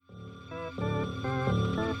They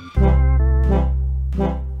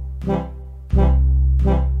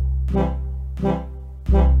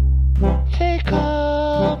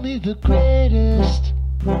call me the greatest,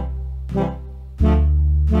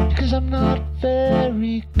 because I'm not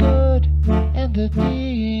very good, and they're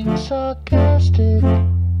being sarcastic.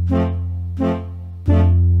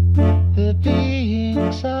 They're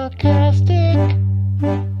being sarcastic.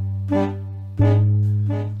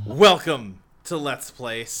 Welcome to Let's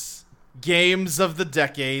Place Games of the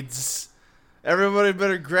Decades. Everybody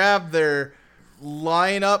better grab their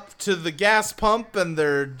line up to the gas pump and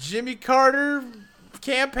their Jimmy Carter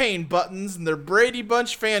campaign buttons and their Brady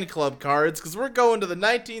Bunch fan club cards, because we're going to the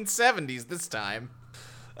 1970s this time.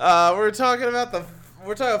 We're talking about the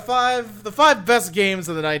five best games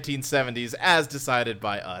of the 1970s as decided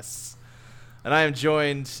by us. And I am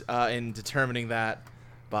joined in determining that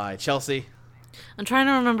by Chelsea. I'm trying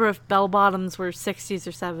to remember if bell bottoms were 60s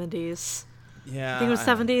or 70s. Yeah. I think it was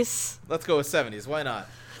 70s. Let's go with 70s. Why not?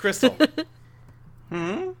 Crystal.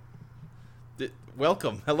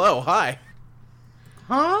 Welcome. Hello. Hi.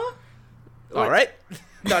 Huh? All right.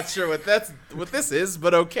 Not sure what this is,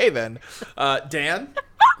 but okay then. Dan.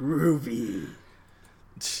 Groovy.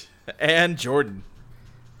 And Jordan.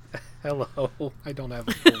 Hello. I don't have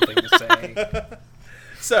a full thing to say.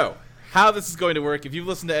 So, how this is going to work, if you've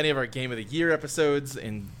listened to any of our Game of the Year episodes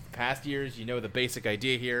in past years, you know the basic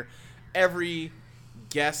idea here. Every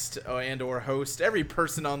guest and or host, every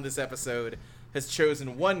person on this episode has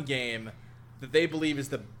chosen one game that they believe is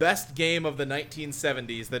the best game of the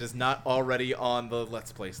 1970s that is not already on the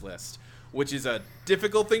Let's Place list, which is a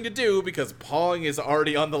difficult thing to do because Pong is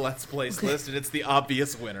already on the Let's Place list and it's the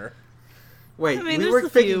obvious winner. Wait, I mean, we there's were a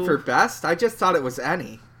thinking few. for best? I just thought it was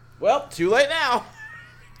any. Well, too late now.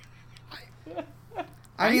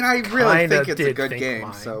 I mean, I really kinda think it's a did good think game,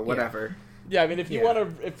 mine, so yeah. whatever. Yeah, I mean, if you Yeah.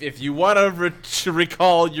 want to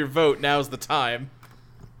recall your vote, now's the time.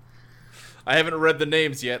 I haven't read the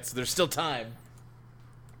names yet, so there's still time.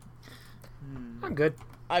 I'm good.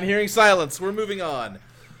 I'm hearing silence. We're moving on.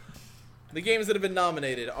 The games that have been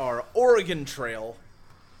nominated are Oregon Trail,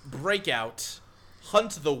 Breakout,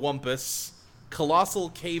 Hunt the Wumpus, Colossal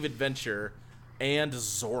Cave Adventure, and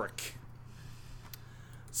Zork.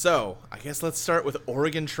 So, I guess let's start with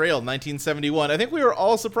Oregon Trail, 1971. I think we were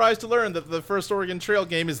all surprised to learn that the first Oregon Trail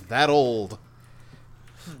game is that old.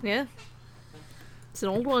 Yeah. It's an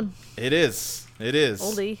old one. It is. It is.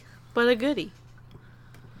 Oldie, but a goodie.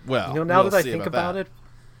 Well, You know, now we'll that I see think about that.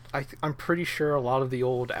 it, I'm pretty sure a lot of the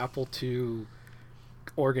old Apple II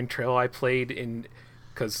Oregon Trail I played in,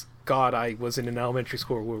 because God, I was in an elementary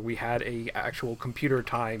school where we had a actual computer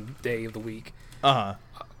time day of the week.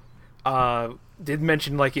 Did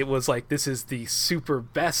mention like it was like this is the super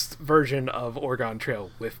best version of Oregon Trail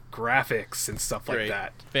with graphics and stuff like Great.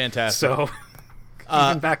 that. Fantastic. So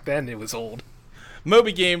even back then it was old.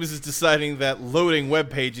 Moby Games is deciding that loading web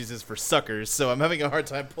pages is for suckers, so I'm having a hard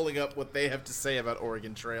time pulling up what they have to say about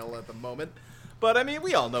Oregon Trail at the moment. But, I mean,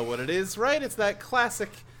 we all know what it is, right? It's that classic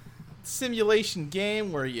simulation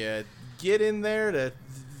game where you get in there to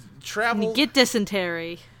travel. You get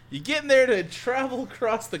dysentery. You get in there to travel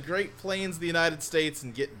across the Great Plains of the United States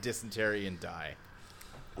and get dysentery and die.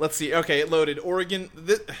 Let's see. Okay, it loaded. Oregon.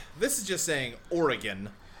 This is just saying Oregon.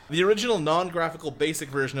 The original non-graphical basic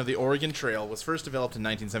version of the Oregon Trail was first developed in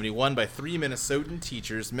 1971 by 3 Minnesotan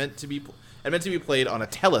teachers meant to be played on a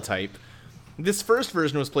teletype. This first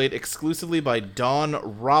version was played exclusively by Don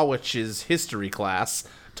Rawich's history class,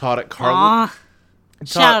 taught at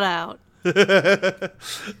Shout out.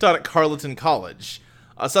 taught at Carleton College.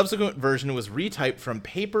 A subsequent version was retyped from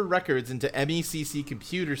paper records into MECC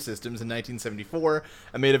computer systems in 1974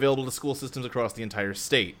 and made available to school systems across the entire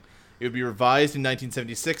state. It would be revised in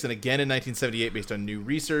 1976 and again in 1978 based on new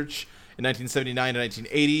research. In 1979 to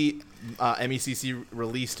 1980, MECC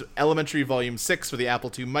released Elementary Volume 6 for the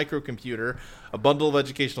Apple II microcomputer, a bundle of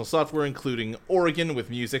educational software including Oregon with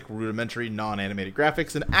music, rudimentary non-animated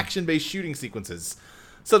graphics, and action-based shooting sequences.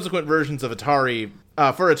 Subsequent versions of Atari,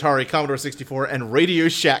 Commodore 64, and Radio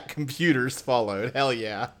Shack computers followed. Hell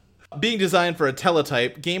yeah. Being designed for a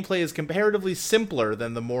teletype, gameplay is comparatively simpler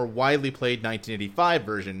than the more widely played 1985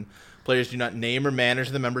 version. Players do not name or manage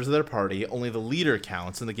the members of their party, only the leader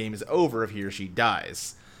counts, and the game is over if he or she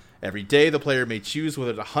dies. Every day, the player may choose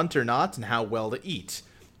whether to hunt or not and how well to eat.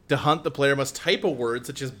 To hunt, the player must type a word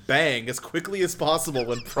such as bang as quickly as possible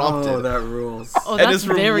when prompted. Oh, that rules. Oh, And that's is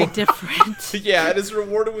very different. Yeah, it is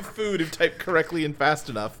rewarded with food if typed correctly and fast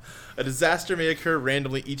enough. A disaster may occur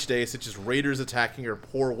randomly each day, such as raiders attacking or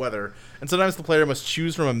poor weather, and sometimes the player must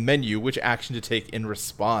choose from a menu which action to take in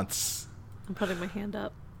response. I'm putting my hand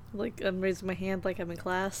up. Like, I'm raising my hand like I'm in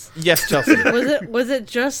class. Yes, Chelsea. Was it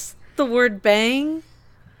just the word bang?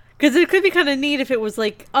 Because it could be kind of neat if it was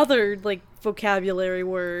like other like vocabulary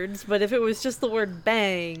words, but if it was just the word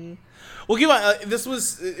bang. Well, keep on. This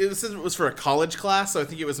was for a college class, so I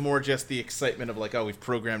think it was more just the excitement of like, oh, we've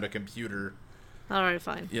programmed a computer. All right,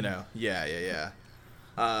 fine. You know, yeah.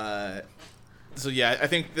 So yeah, I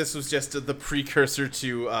think this was just the precursor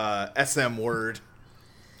to SM Word.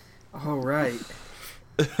 Oh, right.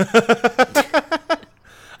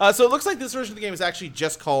 So it looks like this version of the game is actually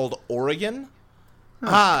just called Oregon.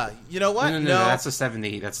 You know what? No, that's the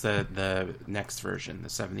 70. That's the next version, the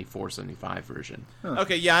 74, 75 version.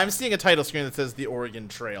 Okay, yeah, I'm seeing a title screen that says the Oregon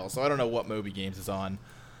Trail, so I don't know what Moby Games is on.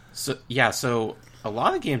 So yeah, so a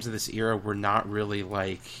lot of games of this era were not really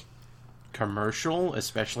like commercial,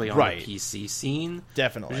 especially on Right. the PC scene.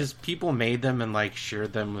 Definitely. Just people made them and like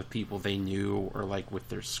shared them with people they knew or like with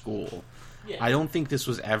their school. Yeah. I don't think this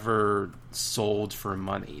was ever sold for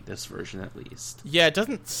money, this version at least. Yeah, it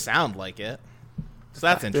doesn't sound like it. So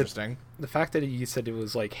that's interesting. The fact that you said it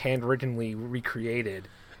was like handwrittenly recreated.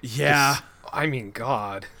 Yeah. I mean,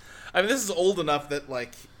 God. I mean, this is old enough that,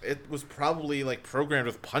 like, it was probably, like, programmed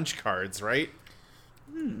with punch cards, right?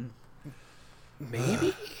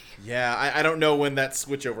 Maybe? Yeah, I don't know when that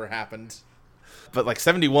switchover happened. But, like,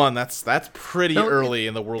 71, that's pretty No, early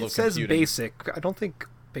in the world It of says computing. basic. I don't think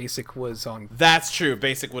basic was on. That's true.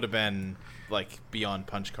 Basic would have been, like, beyond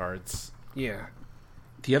punch cards. Yeah.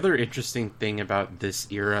 The other interesting thing about this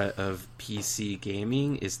era of PC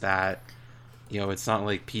gaming is that, you know, it's not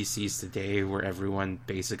like PCs today where everyone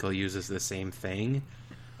basically uses the same thing.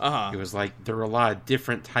 Uh-huh. It was like there were a lot of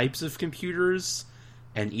different types of computers,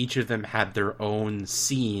 and each of them had their own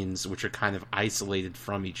scenes, which are kind of isolated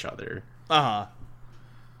from each other. Uh-huh.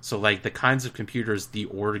 So, like, the kinds of computers the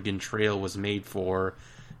Oregon Trail was made for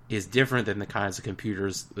is different than the kinds of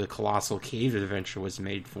computers the Colossal Cave Adventure was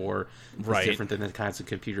made for. It's Right. different than the kinds of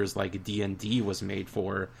computers like D&D was made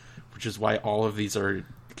for, which is why all of these are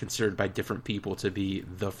considered by different people to be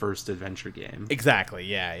the first adventure game. Exactly.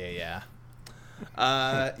 Yeah.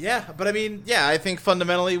 Yeah, but I mean, yeah, I think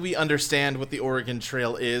fundamentally we understand what the Oregon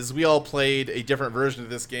Trail is. We all played a different version of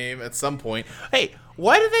this game at some point. Hey,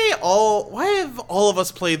 why have all of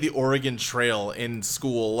us played the Oregon Trail in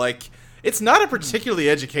school? Like, it's not a particularly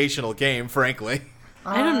educational game, frankly.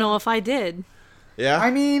 I don't know if I did. Yeah? I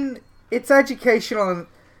mean, it's educational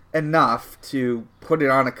enough to put it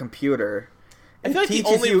on a computer. I feel like the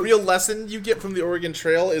teaches only you- real lesson you get from the Oregon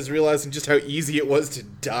Trail is realizing just how easy it was to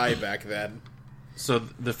die back then. So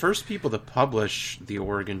the first people to publish the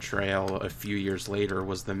Oregon Trail a few years later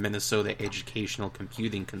was the Minnesota Educational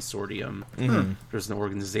Computing Consortium. There's an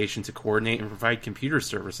organization to coordinate and provide computer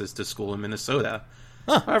services to schools in Minnesota.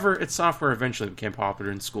 However, its software eventually became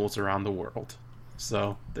popular in schools around the world.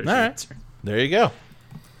 So there's your All right. answer. There you go.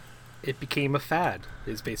 It became a fad,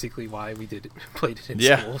 is basically why we played it in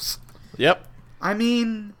Yeah. schools. Yep. I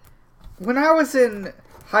mean, when I was in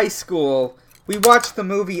high school, we watched the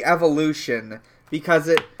movie Evolution because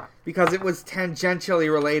it was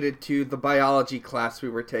tangentially related to the biology class we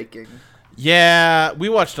were taking. Yeah, we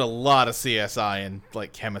watched a lot of CSI in,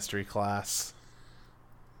 like, chemistry class.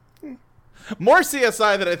 More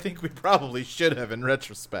CSI than I think we probably should have in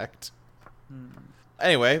retrospect.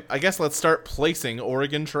 Anyway, I guess let's start placing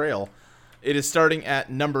Oregon Trail. It is starting at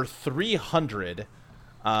number 300.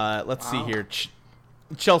 Let's see here.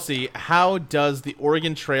 Chelsea, how does the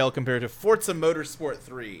Oregon Trail compare to Forza Motorsport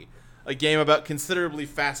 3, a game about considerably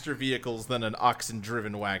faster vehicles than an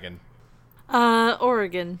oxen-driven wagon?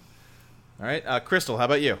 Oregon. All right, Crystal, how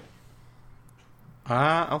about you?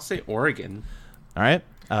 I'll say Oregon. All right,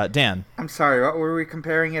 Dan. I'm sorry, what were we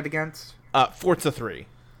comparing it against? Forza 3.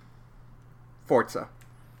 Forza.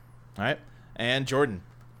 All right, and Jordan.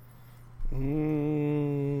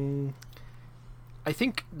 I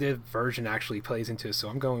think the version actually plays into it, so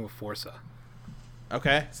I'm going with Forza.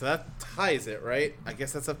 Okay, so that ties it, right? I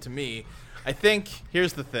guess that's up to me. I think,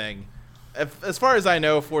 here's the thing. As far as I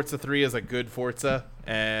know, Forza 3 is a good Forza,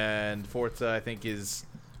 and Forza, I think, is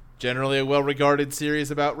generally a well-regarded series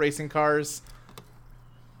about racing cars.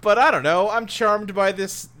 But I don't know, I'm charmed by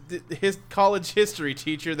his college history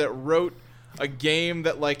teacher that wrote a game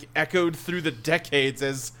that, like, echoed through the decades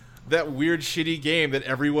as that weird, shitty game that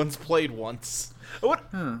everyone's played once.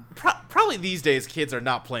 Probably these days, kids are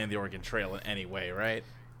not playing the Oregon Trail in any way, right?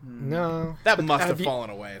 No. That But must have you- fallen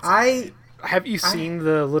away. at some point. Have you seen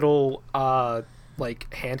the little like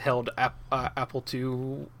handheld Apple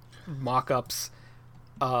II mock-ups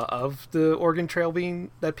of the Oregon Trail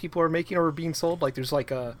that people are making or being sold? Like there's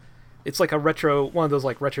like it's like a retro one of those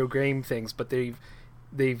like retro game things, but they've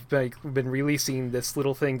they've been releasing this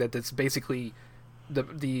little thing that's basically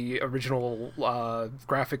the original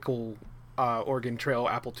graphical Oregon Trail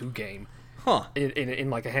Apple II game Huh. in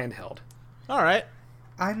like a handheld. All right.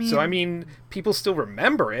 So I mean, people still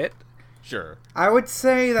remember it. Sure. I would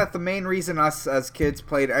say that the main reason us as kids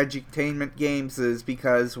played edutainment games is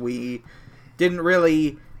because we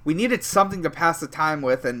needed something to pass the time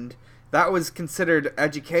with, and that was considered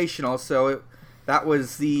educational, so that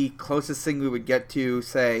was the closest thing we would get to,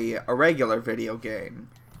 say, a regular video game.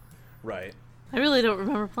 Right. I really don't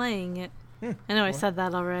remember playing it. I know I said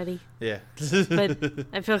that already, Yeah. but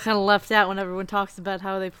I feel kind of left out when everyone talks about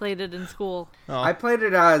how they played it in school. Oh. I played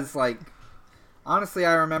it as, like, honestly,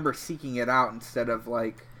 I remember seeking it out instead of,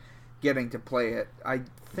 like, getting to play it. I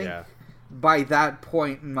think by that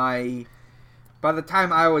point by the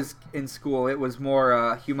time I was in school, it was more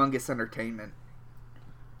humongous entertainment.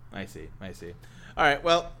 I see. All right,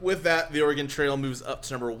 well, with that, the Oregon Trail moves up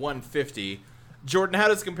to number 150. Jordan, how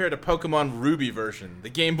does it compare to Pokemon Ruby version, the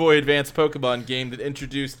Game Boy Advance Pokemon game that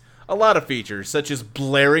introduced a lot of features, such as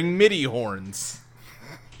blaring MIDI horns?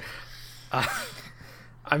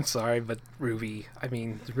 I'm sorry, but the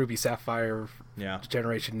Ruby Sapphire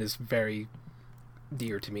generation is very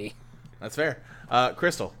dear to me. That's fair.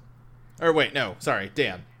 Crystal. Or wait, no, sorry,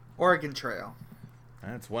 Dan. Oregon Trail.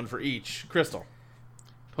 That's one for each. Crystal.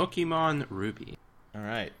 Pokemon Ruby. All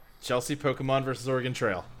right. Chelsea, Pokemon versus Oregon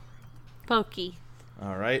Trail. Pokey.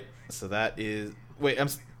 All right. So that is... Wait,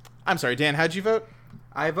 I'm sorry, Dan, how'd you vote?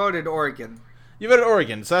 I voted Oregon. You voted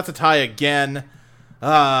Oregon, so that's a tie again.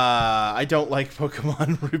 I don't like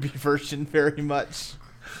Pokemon Ruby version very much.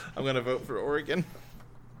 I'm going to vote for Oregon.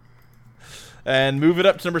 And move it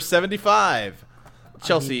up to number 75.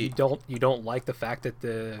 Chelsea. I mean, you don't like the fact that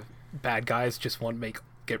the bad guys just want to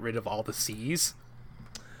get rid of all the C's?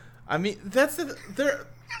 I mean, they're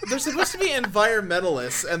supposed to be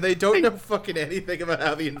environmentalists, and they don't know fucking anything about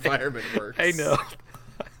how the environment works. I know.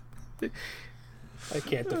 I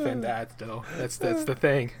can't defend that, though. That's the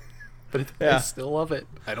thing. But I still love it.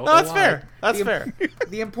 I don't know that's why. fair. That's fair.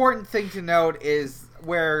 The important thing to note is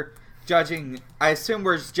we're judging... I assume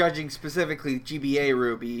we're judging specifically GBA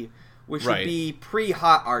Ruby, which would be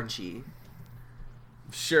pre-Hot Archie.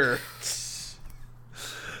 Sure.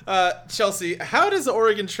 Chelsea, how does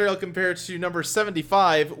Oregon Trail compare to number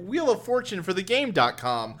 75, Wheel of Fortune for the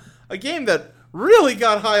Game.com? A game that really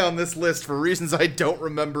got high on this list for reasons I don't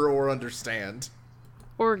remember or understand.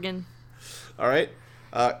 Oregon. All right.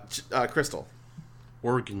 Crystal.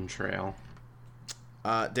 Oregon Trail.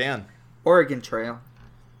 Dan. Oregon Trail.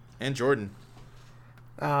 And Jordan.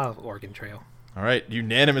 Oregon Trail. All right.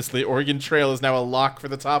 Unanimously, Oregon Trail is now a lock for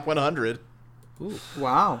the top 100. Ooh.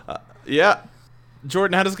 Wow. Yeah.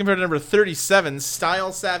 Jordan, how does it compare to number 37,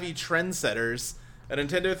 Style Savvy Trendsetters, a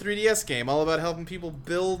Nintendo 3DS game all about helping people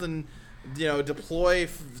build and, deploy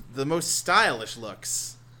the most stylish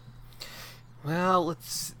looks? Well,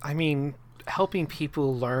 helping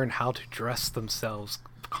people learn how to dress themselves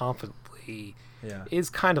confidently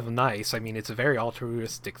is kind of nice. I mean, it's a very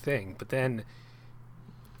altruistic thing, but then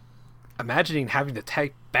imagining having to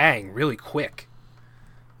type bang really quick.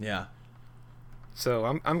 Yeah.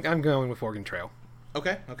 So I'm going with Oregon Trail.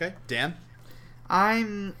 Okay. Dan?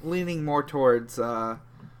 I'm leaning more towards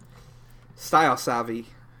Style Savvy.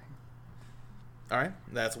 All right.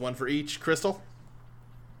 That's one for each. Crystal?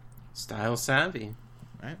 Style Savvy.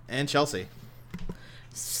 All right. And Chelsea?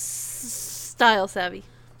 Style Savvy.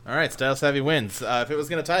 All right. Style Savvy wins. If it was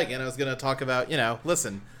going to tie again, I was going to talk about,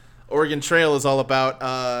 listen, Oregon Trail is all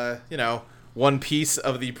about, one piece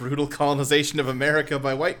of the brutal colonization of America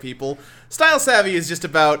by white people. Style Savvy is just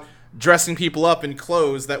about dressing people up in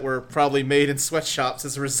clothes that were probably made in sweatshops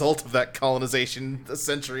as a result of that colonization a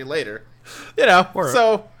century later.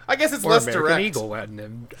 So I guess it's less American direct. Eagle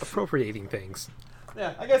and appropriating things.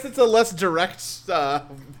 Yeah, I guess it's a less direct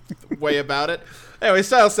way about it. Anyway,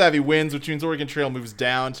 Style Savvy wins, which means Oregon Trail moves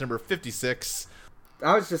down to number 56.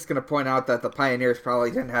 I was just going to point out that the Pioneers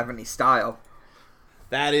probably didn't have any style.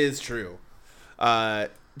 That is true.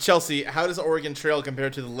 Chelsea, how does Oregon Trail compare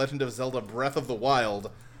to The Legend of Zelda Breath of the Wild?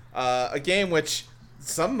 A game which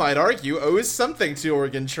some might argue owes something to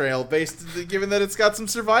Oregon Trail, given that it's got some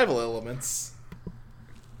survival elements.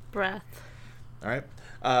 Breath. All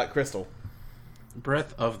right. Crystal.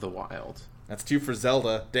 Breath of the Wild. That's 2 for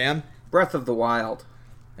Zelda. Dan? Breath of the Wild.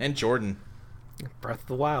 And Jordan. Breath of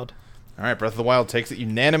the Wild. All right, Breath of the Wild takes it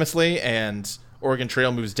unanimously, and Oregon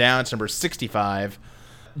Trail moves down to number 65.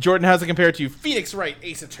 Jordan, how does it compare to Phoenix Wright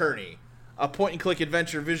Ace Attorney, a point-and-click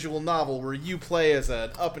adventure visual novel where you play as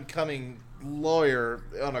an up-and-coming lawyer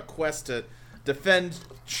on a quest to defend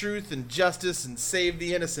truth and justice and save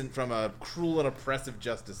the innocent from a cruel and oppressive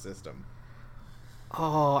justice system.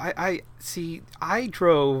 Oh, I see. I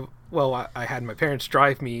drove. Well, I had my parents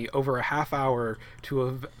drive me over a half hour to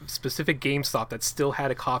a specific GameStop that still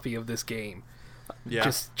had a copy of this game, Yeah,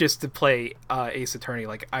 just to play Ace Attorney.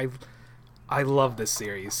 Like I love this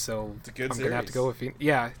series, so It's a good I'm gonna have to series. go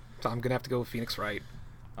with so I'm gonna have to go with Phoenix Wright.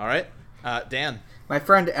 All right, Dan. My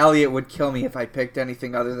friend Elliot would kill me if I picked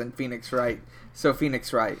anything other than Phoenix Wright. So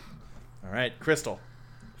Phoenix Wright. All right, Crystal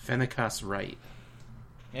Fennekas Wright.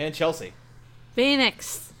 and Chelsea.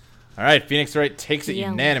 Phoenix. All right, Phoenix Wright takes it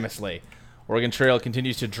Yeah. unanimously. Oregon Trail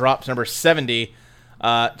continues to drop to number 70.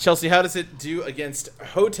 Chelsea, how does it do against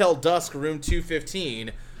Hotel Dusk Room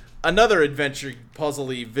 215? Another adventure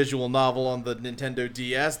puzzly visual novel on the Nintendo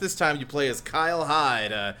DS. This time you play as Kyle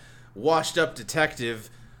Hyde, a washed-up detective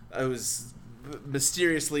who's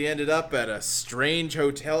mysteriously ended up at a strange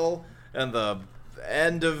hotel in the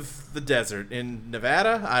end of the desert in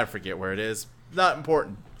Nevada. I forget where it is. Not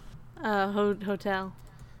important. Hotel.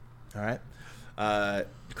 All right.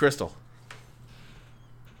 Crystal.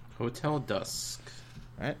 Hotel Dusk.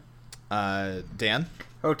 All right. Dan.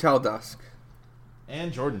 Hotel Dusk.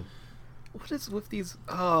 And Jordan. What is with these?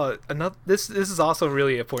 Another. This is also a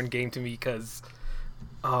really important game to me because,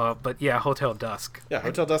 but yeah, Hotel Dusk. Yeah,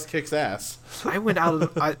 Hotel Dusk kicks ass. I went out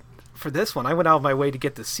of for this one. I went out of my way to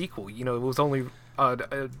get the sequel. You know, it was only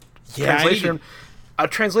translation. A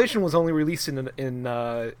translation was only released in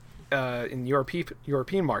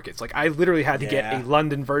European markets. Like I literally had to get Yeah. a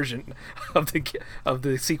London version of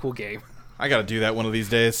the sequel game. I gotta do that one of these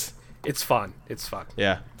days. It's fun. It's fun.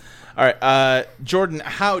 Yeah. All right. Jordan,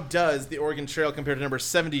 how does the Oregon Trail compare to number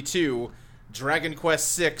 72, Dragon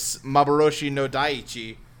Quest VI, Maboroshi no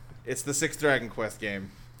Daiichi? It's the 6th Dragon Quest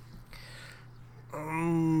game.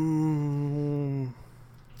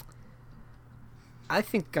 I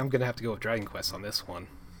think I'm gonna have to go with Dragon Quest on this one.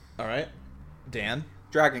 All right. Dan.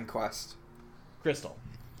 Dragon Quest. Crystal.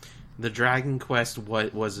 The Dragon Quest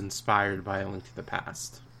what was inspired by A Link to the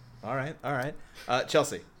Past. All right. All right.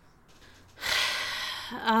 Chelsea.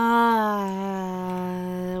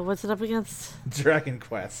 What's it up against? Dragon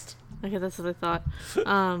Quest. Okay, that's what I thought.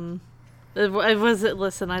 It was it.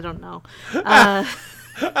 Listen, I don't know. I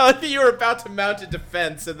like that you were about to mount a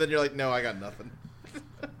defense, and then you're like, no, I got nothing.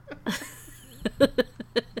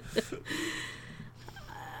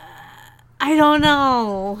 I don't know.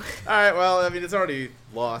 All right. Well, I mean, it's already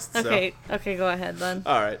lost. So. Okay, go ahead then.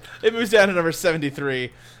 All right. It moves down to number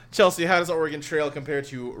 73. Chelsea, how does Oregon Trail compare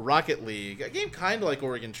to Rocket League? A game kind of like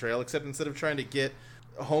Oregon Trail, except instead of trying to get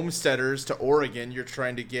homesteaders to Oregon, you're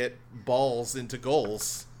trying to get balls into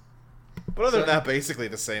goals. But other than that, basically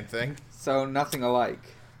the same thing. So nothing alike.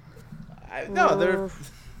 No, they're...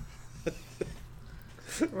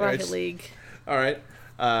 Rocket Right. League. All right.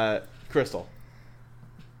 Crystal.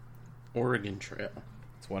 Oregon Trail.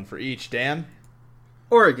 It's one for each. Dan.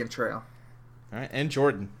 Oregon Trail. All right. And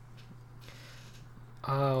Jordan.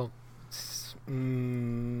 I'm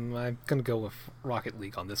gonna go with Rocket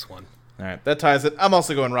League on this one. All right. That ties it. I'm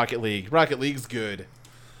also going Rocket League. Rocket League's good.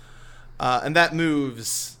 And that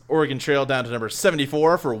moves Oregon Trail down to number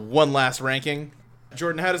 74 for one last ranking.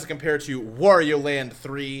 Jordan, how does it compare to Wario Land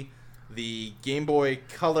 3, the Game Boy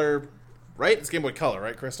Color... Right? It's Game Boy Color,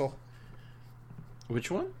 right, Crystal? Which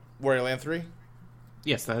one? Wario Land 3?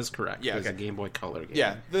 Yes, that is correct. Yeah, It was okay. a Game Boy Color game.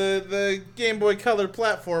 Yeah, the Game Boy Color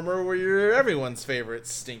platformer where you're everyone's favorite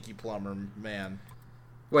stinky plumber man.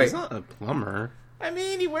 Wait, He's not a plumber. I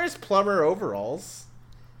mean, he wears plumber overalls.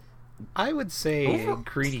 I would say a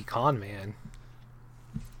greedy con man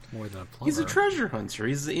more than a plumber. He's a treasure hunter.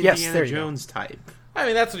 He's the Yes, Indiana there you go. Jones type. I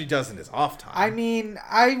mean, that's what he does in his off time. I mean,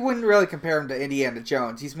 I wouldn't really compare him to Indiana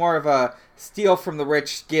Jones. He's more of a steal from the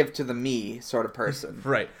rich, give to the me sort of person.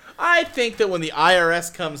 Right. I think that when the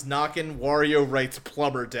IRS comes knocking, Wario writes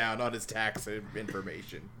plumber down on his tax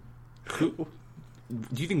information. Do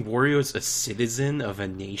you think Wario is a citizen of a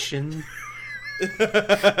nation?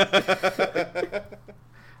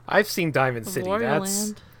 I've seen Diamond City. Wario That's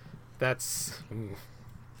Land. that's. Ooh.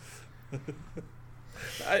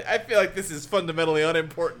 I feel like this is fundamentally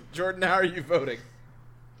unimportant. Jordan, how are you voting?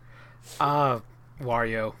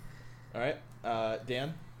 Wario. All right.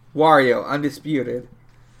 Dan? Wario, undisputed.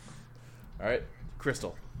 All right.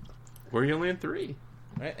 Crystal? Wario Land 3.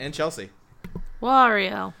 All right. And Chelsea?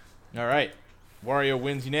 Wario. All right. Wario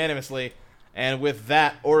wins unanimously. And with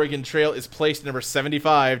that, Oregon Trail is placed at number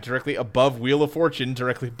 75, directly above Wheel of Fortune,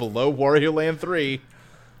 directly below Wario Land 3.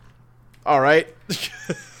 All right.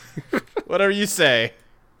 Whatever you say.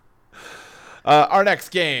 Our next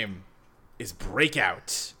game is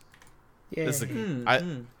Breakout. Yeah. This is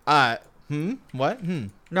What?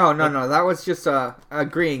 No. That was just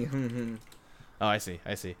agreeing. Oh, I see.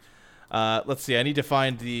 Let's see. I need to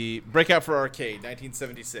find the Breakout for Arcade,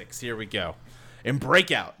 1976. Here we go. In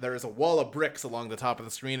Breakout, there is a wall of bricks along the top of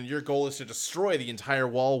the screen, and your goal is to destroy the entire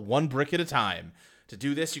wall one brick at a time. To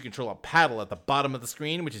do this, you control a paddle at the bottom of the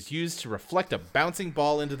screen, which is used to reflect a bouncing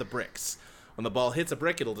ball into the bricks. When the ball hits a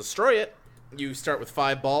brick, it'll destroy it. You start with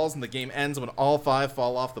 5 balls, and the game ends when all 5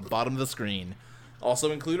 fall off the bottom of the screen.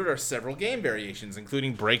 Also included are several game variations,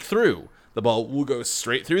 including Breakthrough. The ball will go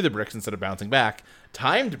straight through the bricks instead of bouncing back.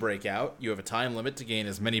 Timed Breakout, you have a time limit to gain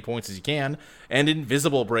as many points as you can. And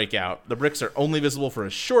Invisible Breakout, the bricks are only visible for a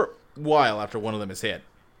short while after one of them is hit.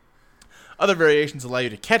 Other variations allow you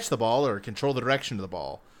to catch the ball or control the direction of the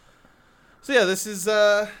ball. So yeah, this is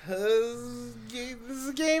a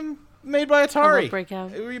game made by Atari.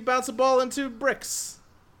 Breakout. We bounce a ball into bricks.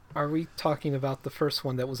 Are we talking about the first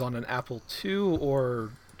one that was on an Apple II,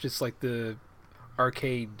 or just like the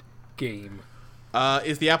arcade game?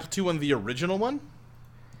 Is the Apple II one the original one?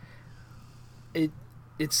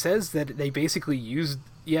 It says that they basically used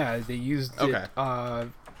Okay.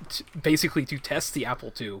 it basically to test the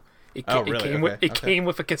Apple II. It really? Came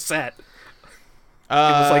with a cassette. It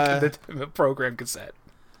was like the program cassette.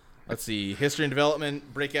 Let's see. History and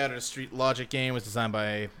development. Breakout, a street logic game, was designed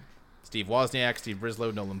by Steve Wozniak, Steve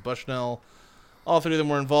Brislow, Nolan Bushnell. All 3 of them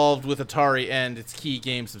were involved with Atari and its key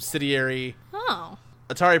game subsidiary. Oh.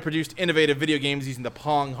 Atari produced innovative video games using the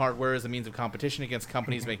Pong hardware as a means of competition against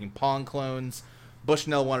companies making Pong clones.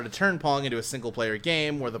 Bushnell wanted to turn Pong into a single-player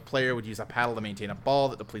game where the player would use a paddle to maintain a ball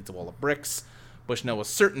that depletes a wall of bricks. Bushnell was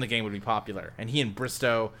certain the game would be popular, and he and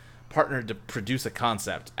Bristow partnered to produce a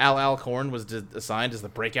concept. Al Alcorn was assigned as the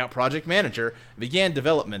Breakout project manager and began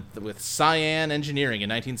development with Cyan Engineering in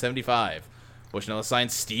 1975. Bushnell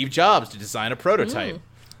assigned Steve Jobs to design a prototype.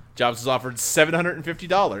 Jobs was offered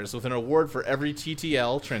 $750 with an award for every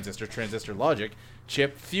TTL, transistor logic,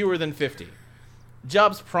 chip fewer than 50.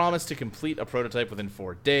 Jobs promised to complete a prototype within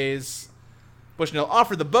 4 days. Bushnell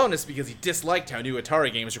offered the bonus because he disliked how new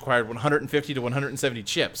Atari games required 150 to 170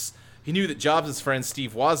 chips. He knew that Jobs' friend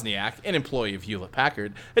Steve Wozniak, an employee of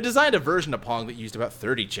Hewlett-Packard, had designed a version of Pong that used about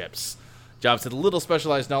 30 chips. Jobs had little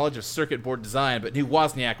specialized knowledge of circuit board design, but knew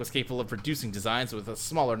Wozniak was capable of producing designs with a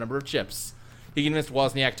smaller number of chips. He convinced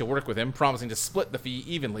Wozniak to work with him, promising to split the fee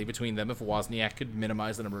evenly between them if Wozniak could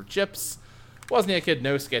minimize the number of chips. Wozniak had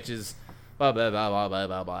no sketches. Blah, blah, blah, blah, blah,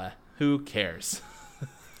 blah, blah. Who cares?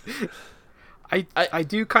 I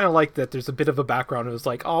do kind of like that there's a bit of a background. It was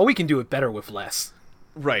like, oh, we can do it better with less.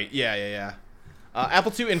 Right, yeah.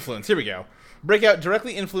 Apple II influence. Here we go. Breakout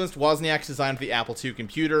directly influenced Wozniak's design for the Apple II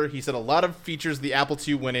computer. He said a lot of features of the Apple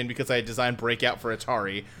II went in because I had designed Breakout for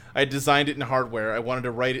Atari. I had designed it in hardware. I wanted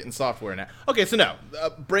to write it in software now. Okay, so no.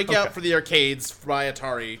 Breakout for the arcades by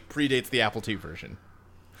Atari predates the Apple II version.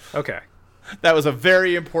 Okay. That was a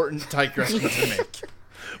very important digression to make.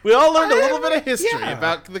 We all learned a little bit of history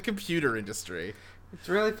about the computer industry. It's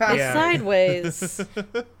really fast. Yeah. Sideways.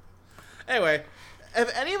 Anyway,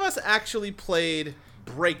 have any of us actually played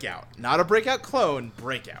Breakout? Not a Breakout clone,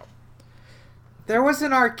 Breakout. There was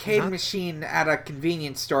an arcade machine at a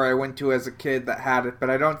convenience store I went to as a kid that had it, but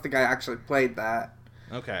I don't think I actually played that.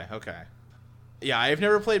 Okay. Yeah, I've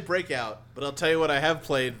never played Breakout, but I'll tell you what I have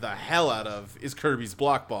played the hell out of is Kirby's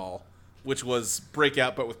Block Ball, which was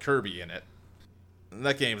Breakout but with Kirby in it. And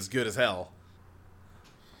that game is good as hell.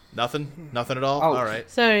 Nothing? Nothing at all? Oh. All right.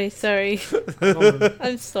 Sorry.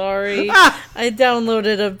 I'm sorry. I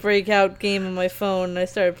downloaded a Breakout game on my phone and I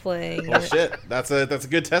started playing Well, it. shit. That's a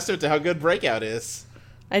good testament to how good Breakout is.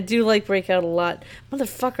 I do like Breakout a lot.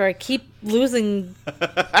 Motherfucker, I keep losing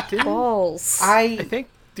balls. I think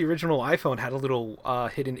the original iPhone had a little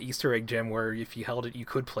hidden Easter egg gem where if you held it, you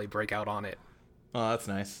could play Breakout on it. Oh, that's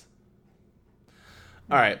nice.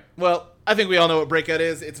 All right. Well, I think we all know what Breakout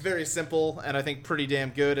is. It's very simple, and I think pretty damn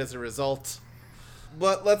good as a result.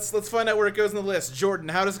 But let's find out where it goes in the list. Jordan,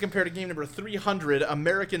 how does it compare to game number 300,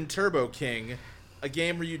 American Turbo King, a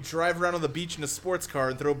game where you drive around on the beach in a sports car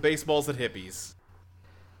and throw baseballs at hippies?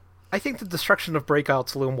 I think the destruction of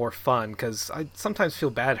Breakout's a little more fun, because I sometimes feel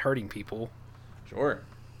bad hurting people. Sure.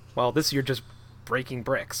 Well, this you're just breaking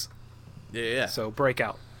bricks. Yeah. So,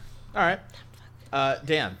 Breakout. All right.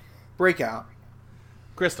 Dan. Breakout.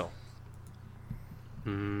 Crystal.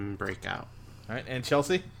 Breakout. All right. And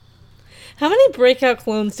Chelsea? How many Breakout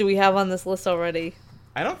clones do we have on this list already?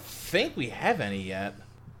 I don't think we have any yet.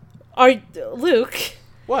 Luke?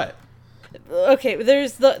 What? Okay,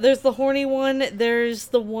 there's the horny one. There's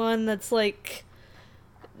the one that's like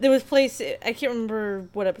there was place. I can't remember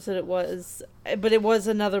what episode it was, but it was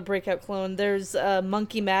another Breakout clone. There's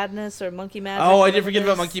Monkey Madness or Monkey Magic. Oh, I whatever did forget it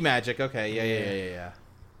about is. Monkey Magic. Okay, yeah.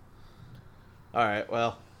 All right,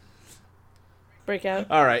 well, Breakout.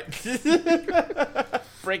 all right.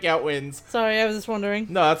 Breakout wins. Sorry, I was just wondering.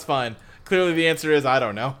 No, that's fine. Clearly, the answer is I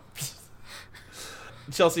don't know.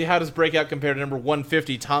 Chelsea, how does Breakout compare to number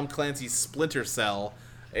 150, Tom Clancy's Splinter Cell,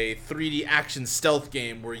 a 3D action stealth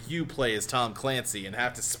game where you play as Tom Clancy and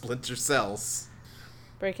have to splinter cells?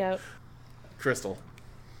 Breakout. Crystal.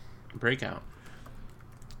 Breakout.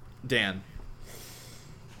 Dan.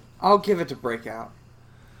 I'll give it to Breakout.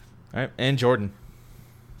 All right, and Jordan.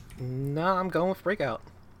 No, I'm going with Breakout.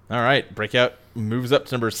 All right, Breakout moves up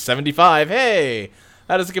to number 75. Hey!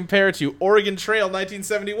 How does it compare to Oregon Trail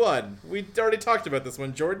 1971? We already talked about this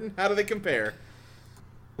one. Jordan, how do they compare?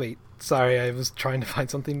 Wait, sorry, I was trying to find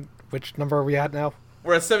something. Which number are we at now?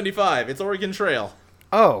 We're at 75. It's Oregon Trail.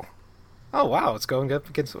 Oh. Oh, wow, it's going up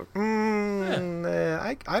against... I'm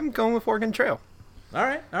going with Oregon Trail. All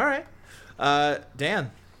right.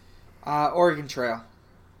 Dan. Oregon Trail.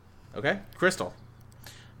 Okay. Crystal.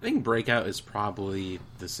 I think Breakout is probably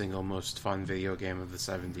the single most fun video game of the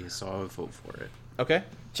 70s, so I would vote for it. Okay.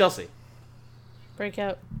 Chelsea.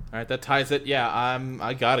 Breakout. All right, that ties it. Yeah,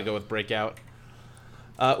 I gotta go with Breakout.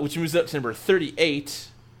 Which moves up to number 38.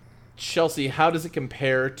 Chelsea, how does it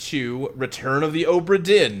compare to Return of the Obra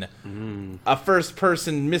Dinn? A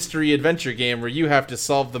first-person mystery adventure game where you have to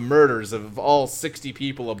solve the murders of all 60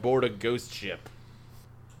 people aboard a ghost ship.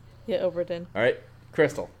 Yeah, Oberdin. All right,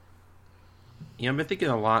 Crystal. I've been thinking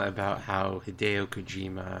a lot about how Hideo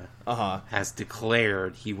Kojima has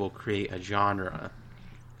declared he will create a genre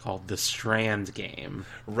called the Strand game.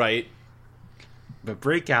 Right. But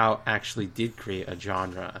Breakout actually did create a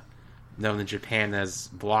genre known in Japan as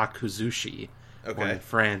Block Kuzushi, or in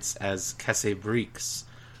France as Casse Bricks,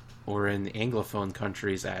 or in Anglophone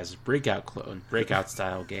countries as Breakout Clone,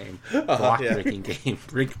 Breakout-style game, block-breaking game,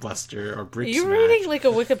 Brick Buster, or Brick Are you Smash. reading like a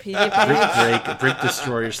Wikipedia page? Brick Break, Brick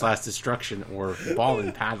Destroyer / Destruction, or Ball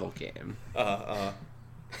and Paddle game. But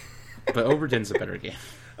Oberdin's a better game.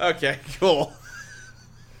 Okay, cool.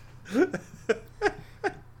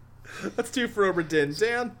 That's 2 for Oberdin.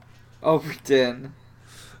 Dan? Oberdin.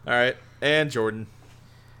 All right, and Jordan.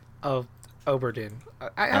 Of Oberdin.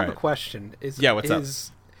 I have a right. question. What's up?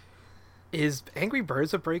 Is Angry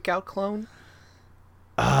Birds a Breakout clone?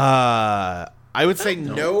 I would say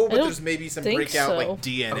no, but don't there's maybe some think Breakout so. like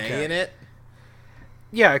DNA Okay. in it.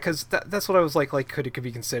 Yeah, because that's what I was like, could it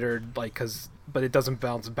be considered, but it doesn't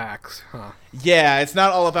bounce back, huh? Yeah, it's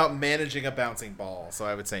not all about managing a bouncing ball, so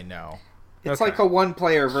I would say no. It's Okay. like a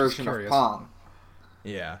one-player version of curious. Pong.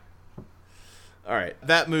 Yeah. All right,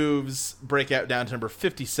 that moves Breakout down to number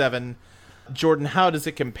 57. Jordan, how does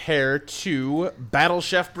it compare to Battle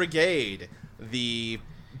Chef Brigade, the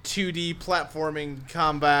 2D platforming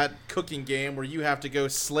combat cooking game where you have to go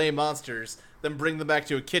slay monsters, then bring them back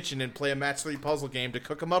to a kitchen and play a match 3 puzzle game to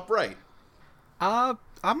cook them up right? I'm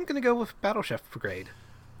gonna go with Battle Chef Brigade.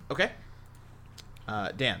 Okay.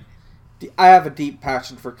 Dan. I have a deep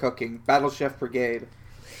passion for cooking. Battle Chef Brigade.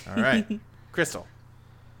 All right. Crystal.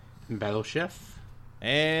 Battle Chef?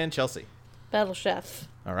 And Chelsea. Battle Chef.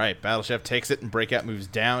 All right, Battle Chef takes it, and Breakout moves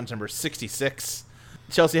down to number 66.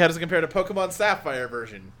 Chelsea, how does it compare to Pokemon Sapphire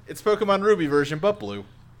version? It's Pokemon Ruby version, but blue.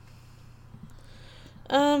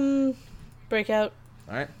 Breakout.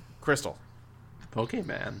 All right, Crystal.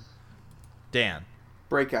 Pokemon. Dan.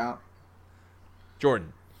 Breakout.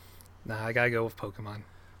 Jordan. Nah, I gotta go with Pokemon.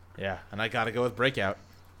 Yeah, and I gotta go with Breakout,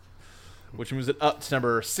 which moves it up to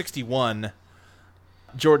number 61.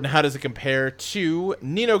 Jordan, how does it compare to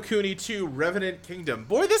Ni no Kuni 2 Revenant Kingdom?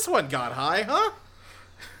 Boy, this one got high, huh?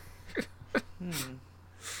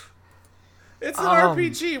 It's an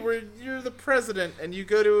RPG where you're the president and you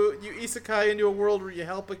isekai into a world where you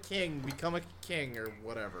help a king become a king or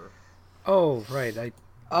whatever. Oh, right. I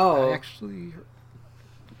Oh, actually...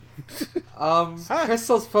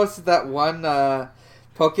 Crystal's posted that one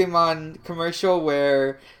Pokemon commercial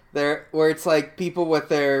where it's like people with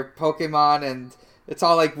their Pokemon and it's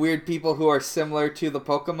all like weird people who are similar to the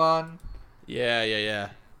Pokemon. Yeah.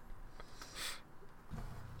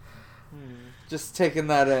 Just taking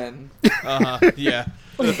that in. Yeah.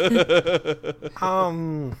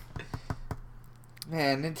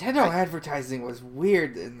 Man, Nintendo advertising was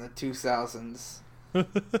weird in the 2000s.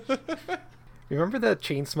 Remember the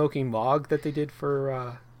chain-smoking Mog that they did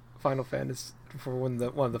for Final Fantasy... for one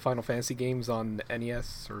of the Final Fantasy games on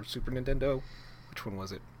NES or Super Nintendo? Which one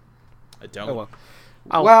was it? I don't. Oh, well.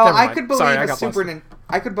 Oh, well, never I mind. could believe Sorry, I a got Super lost.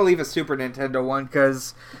 I could believe a Super Nintendo one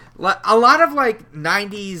because a lot of like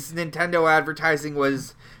 '90s Nintendo advertising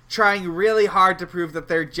was trying really hard to prove that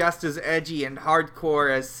they're just as edgy and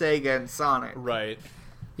hardcore as Sega and Sonic. Right.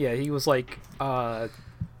 Yeah, he was like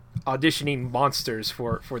auditioning monsters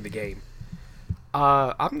for the game.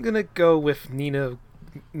 I'm gonna go with Nino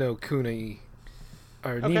no Kuni,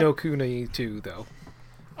 or Okay. Nino Kuni 2 though.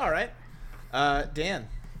 All right. Dan,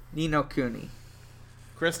 Ni no Kuni.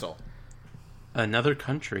 Crystal. Another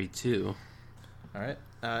country too. All right.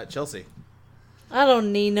 Chelsea. I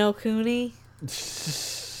don't need no Cooney.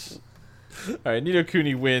 All right. Nino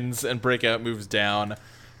Kuni wins and Breakout moves down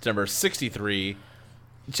to number 63.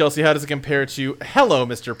 Chelsea, how does it compare to Hello,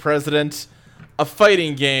 Mr. President, a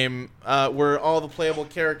fighting game where all the playable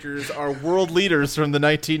characters are world leaders from the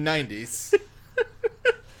 1990s?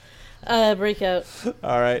 Breakout.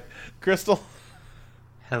 All right. Crystal.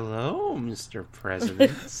 Hello, Mr.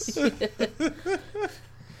 President.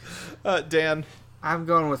 Dan. I'm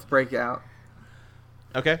going with Breakout.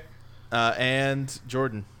 Okay. And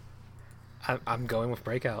Jordan. I'm going with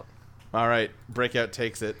Breakout. All right. Breakout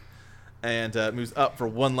takes it and moves up for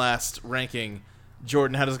one last ranking.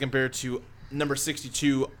 Jordan, how does it compare to number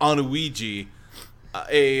 62, Onuigi,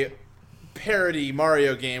 a parody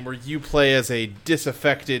Mario game where you play as a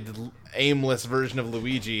disaffected, aimless version of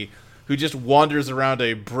Luigi who just wanders around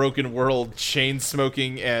a broken world,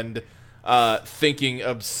 chain-smoking and thinking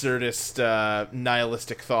absurdist,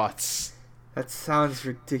 nihilistic thoughts? That sounds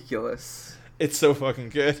ridiculous. It's so fucking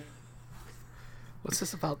good. What's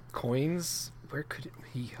this about coins? Where could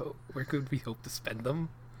we hope to spend them?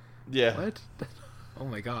 Yeah. What? Oh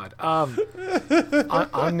my god. On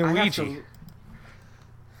Luigi.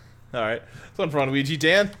 All right. This one for Luigi.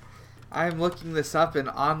 Dan? I'm looking this up in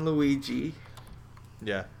On Luigi.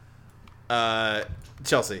 Yeah.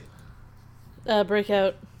 Chelsea.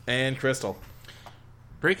 Breakout. And Crystal.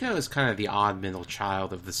 Breakout is kind of the odd middle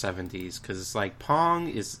child of the 70s because it's like Pong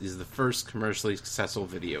is the first commercially successful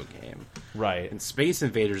video game, Right. and Space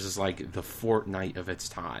Invaders is like the Fortnite of its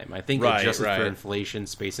time. I think Right, adjusted right. for inflation,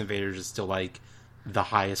 Space Invaders is still like the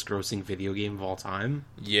highest grossing video game of all time.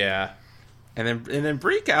 Yeah. And then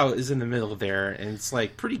Breakout is in the middle there, and it's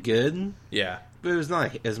like pretty good, Yeah. but it was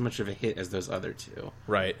not as much of a hit as those other two.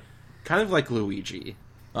 Right. Kind of like Luigi.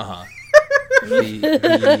 Uh-huh.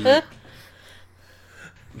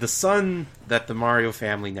 The son that the Mario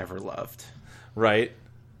family never loved. Right.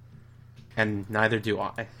 And neither do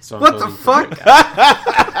I. So I'm What the voting for fuck?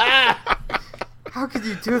 Breakout. How could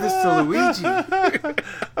you do this to Luigi?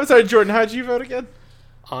 I'm sorry, Jordan, how'd you vote again?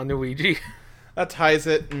 On Luigi. That ties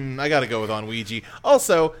it. I gotta go with Onwiji.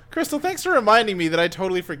 Also, Crystal, thanks for reminding me that I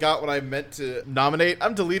totally forgot what I meant to nominate.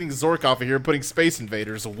 I'm deleting Zork off of here and putting Space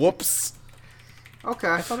Invaders. Whoops. Okay.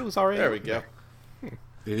 I thought it was already. There we go.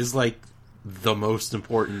 It is like the most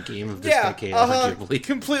important game of this Yeah, decade, uh-huh. arguably.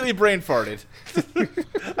 Completely brain farted.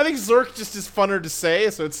 I think Zork just is funner to say,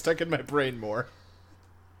 so it's stuck in my brain more.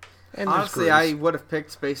 And there's Honestly, Grease. I would have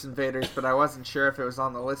picked Space Invaders, but I wasn't sure if it was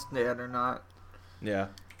on the list yet or not. Yeah.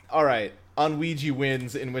 All right. Onwiji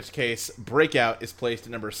wins, in which case Breakout is placed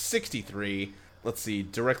at number 63. Let's see,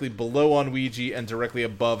 directly below Onwiji and directly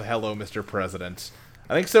above Hello, Mr. President.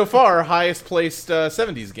 I think so far, highest placed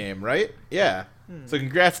 70s game, right? Yeah. So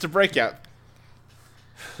congrats to Breakout.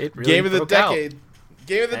 It really Game of the broke out. decade.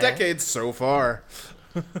 Game of the decade so far.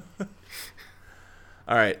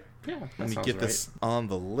 All right. Yeah, that Let me sounds get right. this on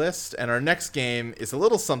the list. And our next game is a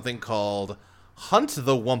little something called Hunt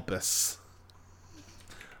the Wumpus.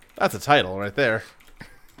 That's a title right there.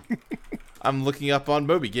 I'm looking up on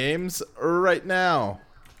Moby Games right now.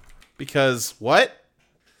 Because what?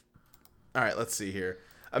 All right, let's see here.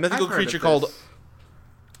 A mythical I've heard creature of called this.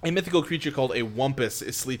 a mythical creature called a Wumpus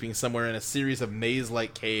is sleeping somewhere in a series of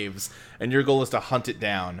maze-like caves, and your goal is to hunt it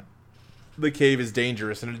down. The cave is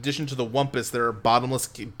dangerous. In addition to the Wumpus, there are bottomless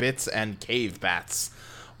bits and cave bats.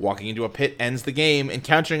 Walking into a pit ends the game.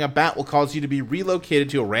 Encountering a bat will cause you to be relocated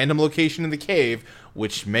to a random location in the cave,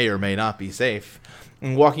 which may or may not be safe.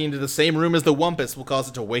 And walking into the same room as the Wumpus will cause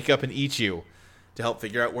it to wake up and eat you. To help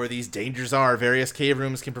figure out where these dangers are, various cave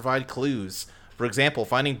rooms can provide clues. For example,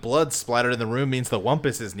 finding blood splattered in the room means the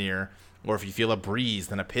Wumpus is near, or if you feel a breeze,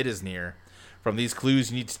 then a pit is near. From these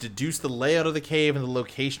clues, you need to deduce the layout of the cave and the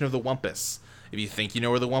location of the Wumpus. If you think you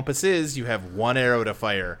know where the Wumpus is, you have one arrow to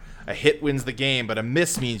fire. A hit wins the game, but a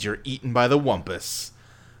miss means you're eaten by the Wumpus.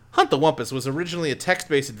 Hunt the Wumpus was originally a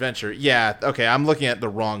text-based adventure. Yeah, okay, I'm looking at the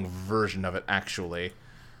wrong version of it, actually.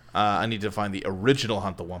 I need to find the original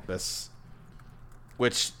Hunt the Wumpus.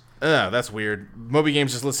 Which, that's weird. Moby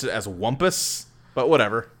Games just listed it as Wumpus, but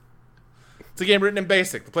whatever. It's a game written in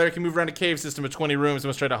BASIC. The player can move around a cave system of 20 rooms and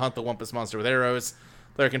must try to hunt the Wumpus monster with arrows.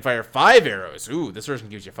 The player can fire 5 arrows. Ooh, this version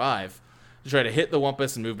gives you 5. To try to hit the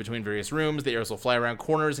Wumpus and move between various rooms. The arrows will fly around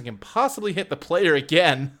corners and can possibly hit the player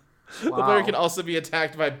again. The player can also be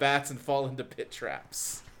attacked by bats and fall into pit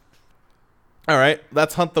traps. All right,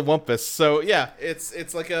 that's Hunt the Wumpus. So yeah,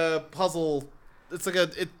 it's like a puzzle. It's like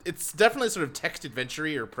it's definitely sort of text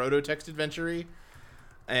adventure-y or proto-text adventure-y.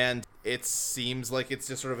 And it seems like it's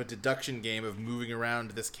just sort of a deduction game of moving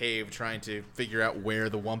around this cave trying to figure out where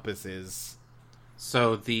the Wumpus is.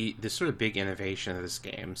 So the sort of big innovation of this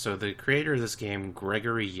game. So the creator of this game,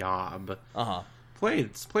 Gregory Yob,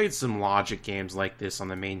 played some logic games like this on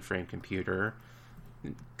the mainframe computer.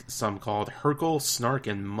 Some called Hercule, Snark,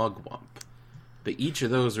 and Mugwump. But each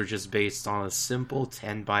of those are just based on a simple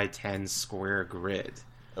 10 by 10 square grid.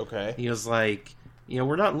 Okay. He was like,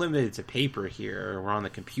 we're not limited to paper here. We're on the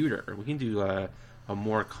computer. We can do a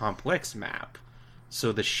more complex map.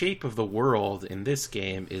 So the shape of the world in this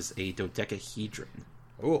game is a dodecahedron.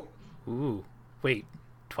 Ooh. Wait,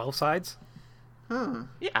 12 sides?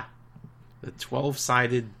 Yeah. The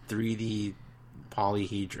 12-sided 3D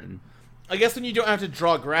polyhedron. I guess when you don't have to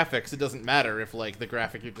draw graphics, it doesn't matter if, like, the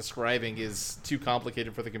graphic you're describing is too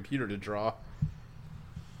complicated for the computer to draw.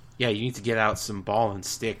 Yeah, you need to get out some ball and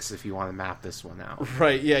sticks if you want to map this one out.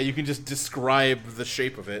 Right, yeah, you can just describe the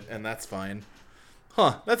shape of it, and that's fine.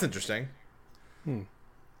 Huh, that's interesting.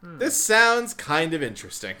 This sounds kind of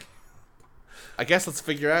interesting. I guess let's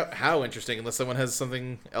figure out how interesting, unless someone has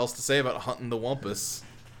something else to say about hunting the Wumpus.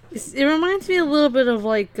 It reminds me a little bit of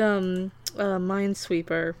like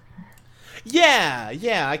Minesweeper. Yeah,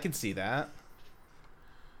 I can see that.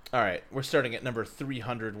 Alright, we're starting at number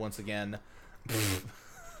 300 once again.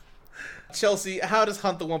 Chelsea, how does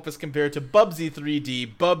Hunt the Wumpus compare to Bubsy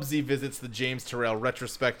 3D? Bubsy Visits the James Turrell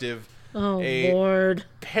Retrospective. Oh, a Lord.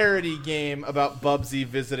 parody game about Bubsy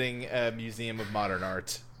visiting a museum of modern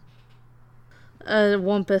art.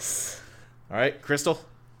 Wumpus. Alright, Crystal?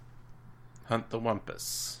 Hunt the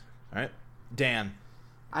Wumpus. Alright, Dan.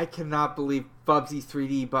 I cannot believe Bubsy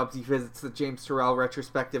 3D, Bubsy Visits the James Turrell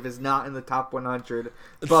Retrospective is not in the top 100.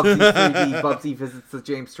 Bubsy 3D, Bubsy Visits the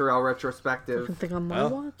James Turrell Retrospective. Something on my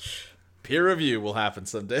watch? Peer review will happen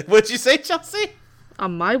someday. What'd you say, Chelsea?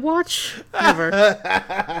 On my watch? Never.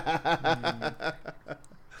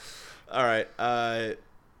 Alright,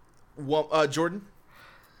 Jordan?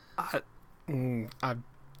 I'm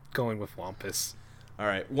going with Wumpus.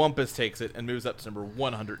 Alright, Wumpus takes it and moves up to number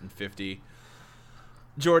 150.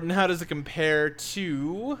 Jordan, how does it compare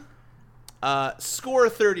to Score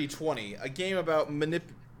 3020, a game about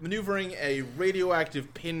maneuvering a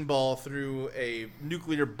radioactive pinball through a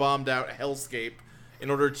nuclear bombed-out hellscape in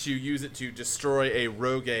order to use it to destroy a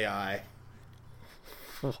rogue AI?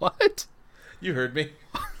 What? You heard me.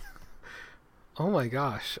 Oh my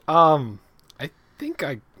gosh. I think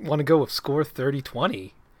I want to go with Score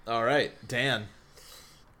 3020. Alright, Dan.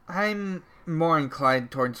 I'm more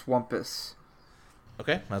inclined towards Wumpus.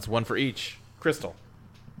 Okay, that's one for each. Crystal.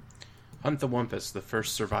 Hunt the Wumpus, the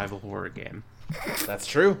first survival horror game. That's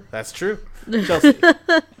true. Chelsea.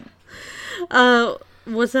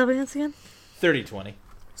 What's that against again? 3020.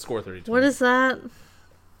 Score 3020. What is that?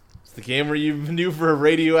 It's the game where you maneuver a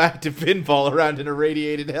radioactive pinball around an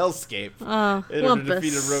irradiated hellscape in order to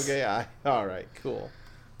defeat a rogue AI. Alright, cool.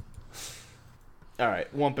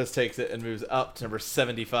 Alright, Wumpus takes it and moves up to number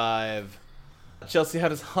 75. Chelsea, how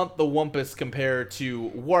does Hunt the Wumpus compare to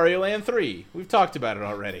Wario Land 3? We've talked about it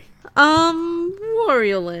already.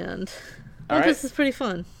 Wario Land. All Wumpus right. is pretty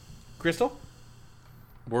fun. Crystal?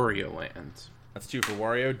 Wario Land. That's 2 for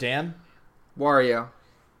Wario. Dan? Wario.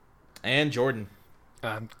 And Jordan.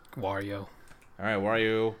 Wario. Alright,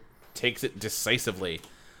 Wario takes it decisively.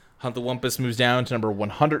 Hunt the Wumpus moves down to number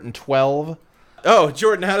 112. Oh,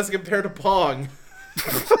 Jordan, how does it compare to Pong?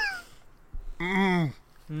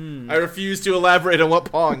 I refuse to elaborate on what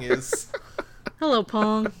Pong is. Hello,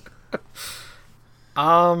 Pong.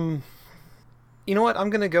 You know what? I'm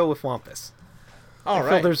gonna go with Wumpus. All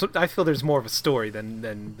right. I feel there's more of a story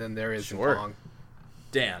than there is Sure. in Pong.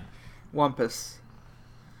 Dan. Wumpus.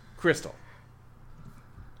 Crystal.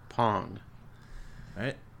 Pong. All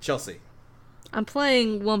right. Chelsea. I'm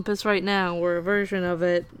playing Wumpus right now, or a version of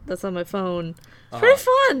it that's on my phone. It's pretty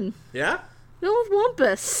fun. Yeah? Go with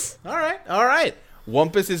Wumpus. All right.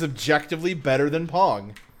 Wumpus is objectively better than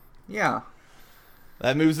Pong. Yeah.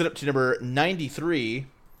 That moves it up to number 93.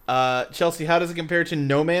 Chelsea, how does it compare to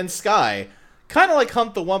No Man's Sky? Kind of like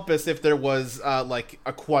Hunt the Wumpus if there was, like,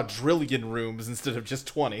 a quadrillion rooms instead of just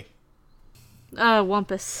 20.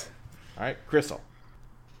 Wumpus. All right, Crystal.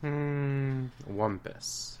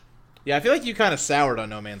 Wumpus. Yeah, I feel like you kind of soured on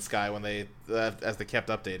No Man's Sky when they as they kept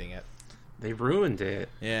updating it. They ruined it.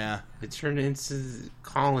 Yeah. They turned it into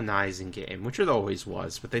colonizing game, which it always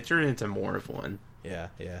was, but they turned it into more of one. Yeah.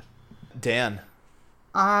 Dan.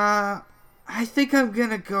 I think I'm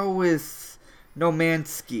gonna go with No Man's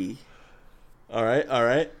Sky. All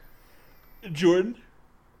right. Jordan.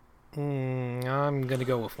 I'm gonna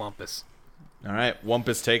go with Wampus. All right,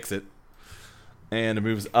 Wumpus takes it and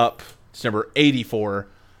moves up to number 84.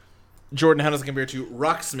 Jordan, how does it compare to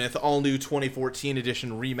Rocksmith All New 2014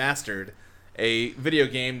 Edition Remastered, a video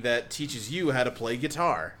game that teaches you how to play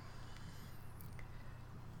guitar?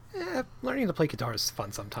 Learning to play guitar is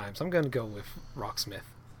fun sometimes. I'm gonna go with Rocksmith.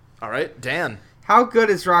 All right, Dan. How good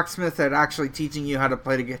is Rocksmith at actually teaching you how to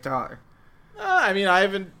play the guitar? I mean, I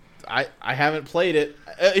haven't played it.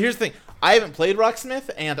 Here's the thing: I haven't played Rocksmith,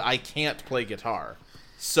 and I can't play guitar.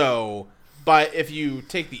 So, but if you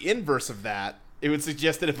take the inverse of that, it would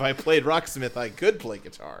suggest that if I played Rocksmith, I could play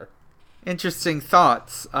guitar. Interesting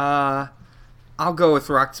thoughts. I'll go with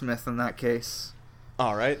Rocksmith in that case.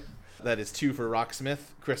 All right, that is 2 for Rocksmith.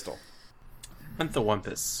 Crystal. And the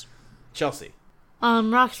Wumpus. Chelsea.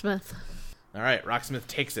 Rocksmith. All right, Rocksmith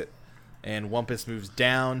takes it, and Wumpus moves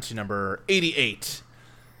down to number 88.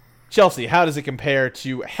 Chelsea, how does it compare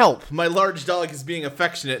to Help? My large dog is being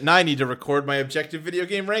affectionate, and I need to record my objective video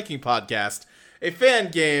game ranking podcast, a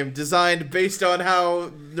fan game designed based on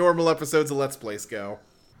how normal episodes of Let's Plays go.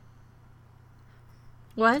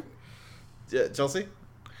 What? Chelsea?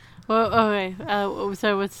 Well, okay.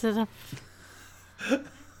 Sorry, what's it?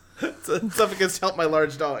 It's up against Help, My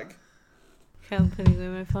Large Dog. Okay, I'm putting away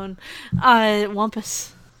my phone.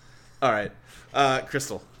 Wampus. All right,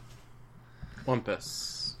 Crystal.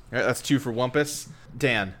 Wumpus. All right, that's 2 for Wumpus.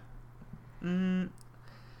 Dan.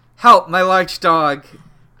 Help, My Large Dog.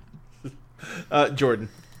 Jordan.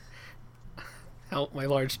 Help, My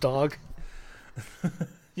Large Dog.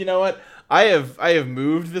 You know what? I have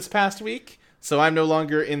moved this past week, so I'm no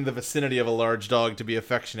longer in the vicinity of a large dog to be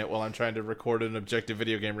affectionate while I'm trying to record an objective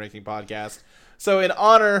video game ranking podcast. So in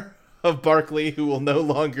honor of Barkley, who will no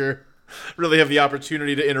longer really have the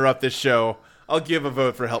opportunity to interrupt this show, I'll give a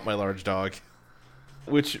vote for Help My Large Dog,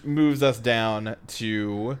 which moves us down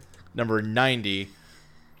to number 90.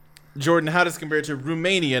 Jordan, how does it compare to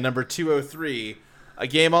Romania, number 203, a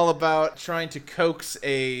game all about trying to coax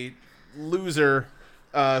a loser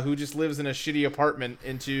who just lives in a shitty apartment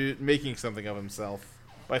into making something of himself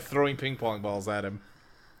by throwing ping pong balls at him?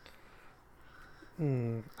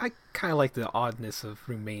 I kind of like the oddness of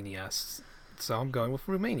Romania, so I'm going with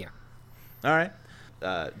Romania. All right.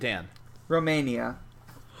 Dan. Romania.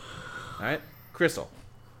 All right. Crystal.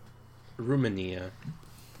 Romania.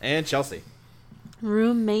 And Chelsea.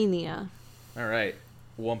 Romania. All right.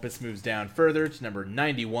 Wumpus moves down further to number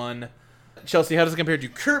 91. Chelsea, how does it compare to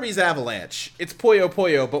Kirby's Avalanche? It's Puyo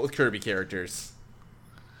Puyo, but with Kirby characters.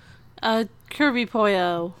 Kirby Puyo.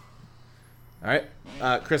 All right.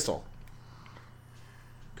 Crystal.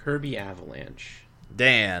 Kirby Avalanche.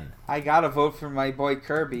 Dan. I gotta vote for my boy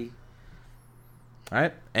Kirby. All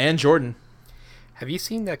right. And Jordan. Have you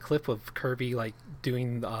seen that clip of Kirby like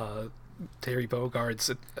doing Terry Bogard's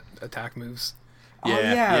attack moves? Oh,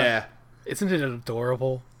 yeah. Isn't it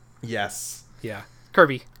adorable? Yes. Yeah,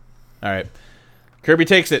 Kirby. All right. Kirby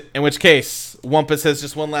takes it, in which case, Wumpus has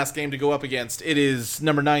just one last game to go up against. It is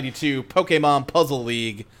number 92, Pokemon Puzzle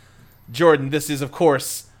League. Jordan, this is, of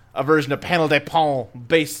course, a version of Panel de Pon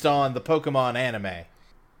based on the Pokemon anime.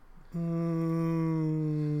 I'm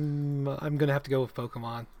going to have to go with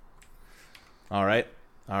Pokemon. All right.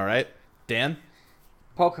 Dan?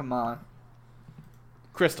 Pokemon.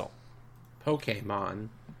 Crystal. Pokemon.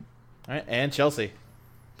 All right. And Chelsea.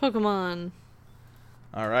 Pokemon.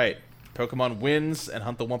 All right. Pokemon wins, and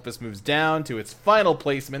Hunt the Wumpus moves down to its final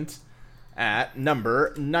placement at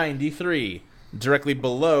number 93. Directly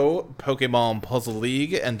below Pokemon Puzzle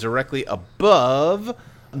League and directly above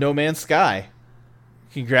No Man's Sky.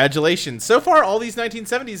 Congratulations. So far, all these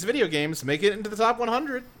 1970s video games make it into the top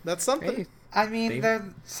 100. That's something. Hey, I mean, they're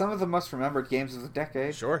some of the most remembered games of the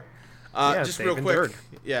decade. Sure. Yeah, just they've real quick. endured.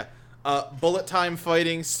 Yeah. Bullet Time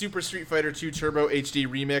Fighting, Super Street Fighter 2 Turbo HD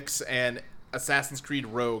Remix, and Assassin's Creed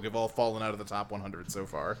Rogue have all fallen out of the top 100 so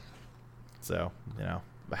far. So,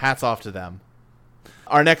 hats off to them.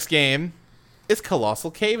 Our next game is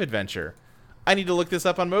Colossal Cave Adventure. I need to look this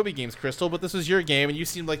up on Moby Games, Crystal, but this was your game, and you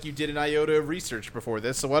seemed like you did an iota of research before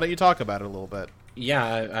this, so why don't you talk about it a little bit?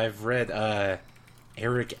 Yeah, I've read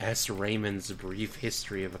Eric S. Raymond's brief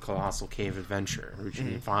history of a Colossal Cave Adventure, which you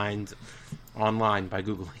can find online by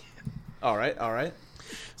Googling it. All right.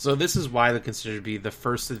 So this is widely considered to be the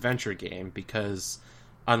first adventure game because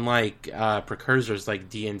unlike precursors like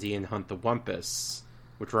D&D and Hunt the Wumpus,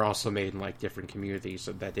 which were also made in like different communities,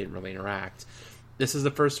 so that didn't really interact. This is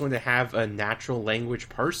the first one to have a natural language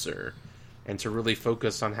parser, and to really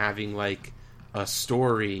focus on having like a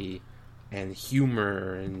story and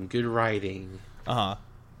humor and good writing.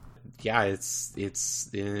 Yeah, it's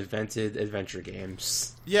invented adventure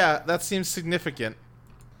games. Yeah, that seems significant.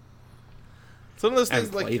 Some of those I things,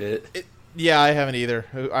 haven't like played it. Yeah, I haven't either.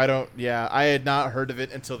 I don't. Yeah, I had not heard of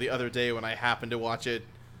it until the other day when I happened to watch a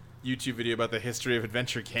YouTube video about the history of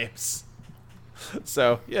adventure games.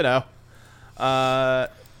 So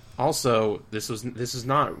Also, this is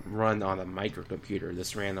not run on a microcomputer.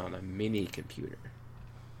 This ran on a mini computer.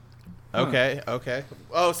 Okay.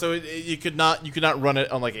 Oh, so you could not run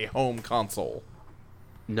it on like a home console.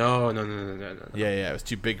 No. Yeah, it was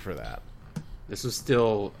too big for that. This was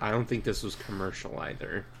still. I don't think this was commercial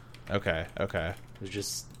either. Okay. It was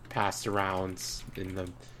just passed around in the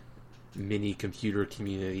mini computer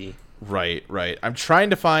community. Right. I'm trying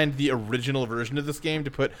to find the original version of this game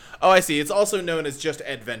to put. Oh, I see. It's also known as just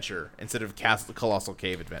Adventure instead of Colossal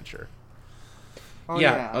Cave Adventure. Oh,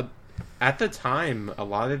 yeah. At the time, a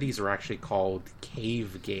lot of these were actually called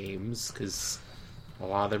cave games because a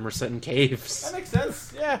lot of them were set in caves. That makes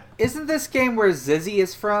sense. Yeah. Isn't this game where Zizzy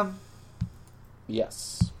is from?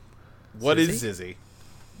 Yes. What is Zizzy?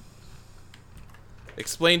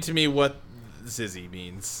 Explain to me what Zizzy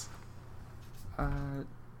means.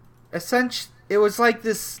 It was like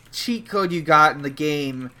this cheat code you got in the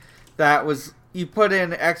game that was you put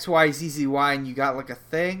in XYZZY and you got like a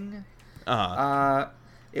thing.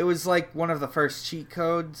 It was like one of the first cheat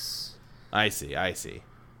codes. I see.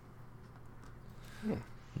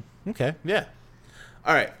 Okay, yeah.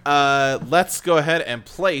 All right, let's go ahead and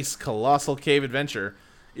place Colossal Cave Adventure.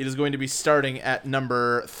 It is going to be starting at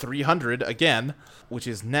number 300 again, which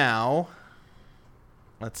is now...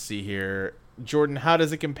 Let's see here. Jordan, how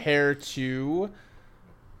does it compare to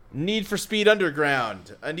Need for Speed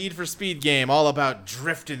Underground? A Need for Speed game all about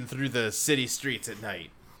drifting through the city streets at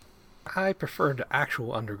night. I prefer the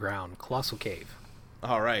actual underground, Colossal Cave.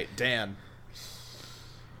 All right, Dan.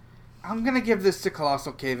 I'm gonna give this to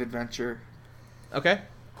Colossal Cave Adventure. Okay.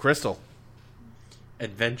 Crystal.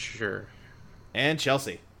 Adventure. And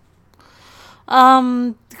Chelsea.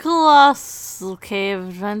 Colossal Cave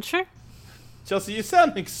Adventure. Chelsea, you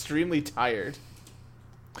sound extremely tired.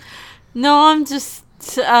 No, I'm just,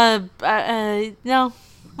 no, I'm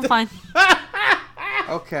fine.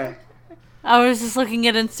 Okay. I was just looking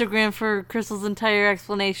at Instagram for Crystal's entire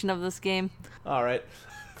explanation of this game. All right.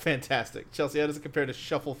 Fantastic. Chelsea, how does it compare to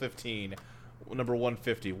Shuffle 15? Number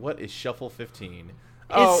 150. What is Shuffle 15?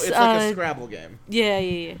 Oh, it's like a Scrabble game. Yeah.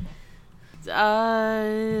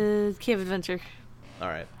 Cave Adventure. All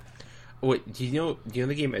right. Wait, do you know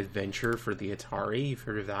the game Adventure for the Atari? You've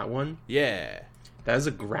heard of that one? Yeah. That is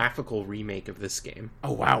a graphical remake of this game.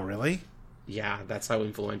 Oh, wow, really? Yeah, that's how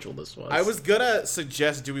influential this was. I was gonna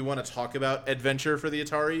suggest, do we want to talk about Adventure for the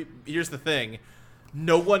Atari? Here's the thing.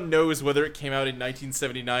 No one knows whether it came out in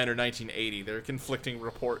 1979 or 1980. There are conflicting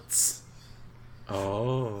reports.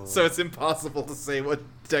 Oh. So it's impossible to say what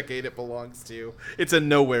decade it belongs to. It's a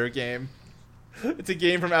nowhere game. It's a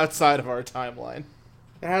game from outside of our timeline.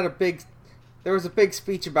 There was a big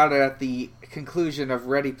speech about it at the conclusion of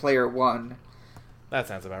Ready Player One. That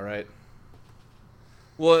sounds about right.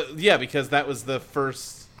 Well, yeah, because that was the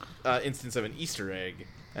first instance of an Easter egg.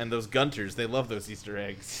 And those Gunters, they love those Easter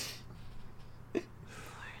eggs.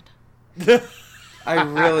 I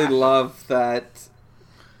really love that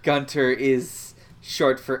Gunter is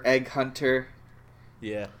short for Egg Hunter.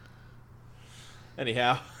 Yeah.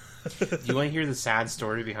 Anyhow. Do you want to hear the sad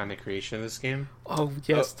story behind the creation of this game? Oh,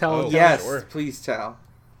 yes, tell oh, us. Yes, sure. please tell.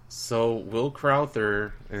 So, Will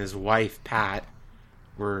Crowther and his wife, Pat,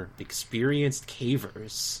 were experienced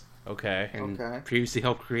cavers Okay. and Okay. previously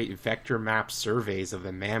helped create vector map surveys of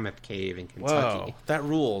the Mammoth Cave in Kentucky. Whoa, that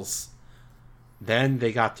rules. Then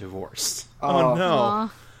they got divorced. Oh, no.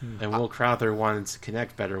 Aw. And Will Crowther wanted to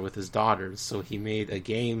connect better with his daughters, so he made a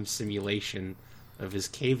game simulation of his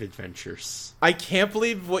cave adventures. I can't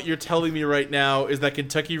believe what you're telling me right now is that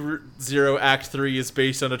Kentucky Route Zero Act 3 is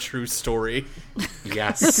based on a true story.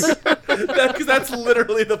 Yes. Because that's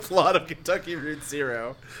literally the plot of Kentucky Route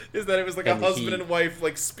Zero. Is that it was like a And husband and wife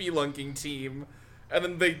like spelunking team. And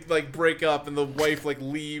then they like break up and the wife like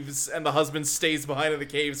leaves and the husband stays behind in the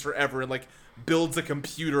caves forever and like builds a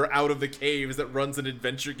computer out of the caves that runs an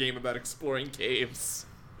adventure game about exploring caves.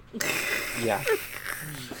 Yeah.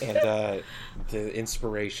 And the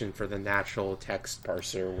inspiration for the natural text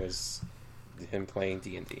parser was him playing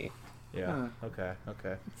D&D. Yeah. Okay.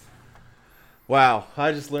 Wow,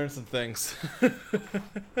 I just learned some things.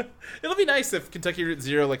 It'll be nice if Kentucky Route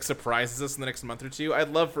Zero like surprises us in the next month or two. I'd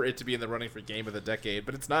love for it to be in the running for Game of the Decade,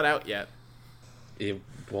 but it's not out yet. It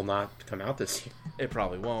will not come out this year. It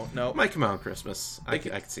probably won't. No, It might come out on Christmas. I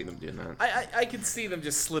could see them doing that. I could see them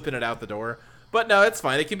just slipping it out the door. But no, it's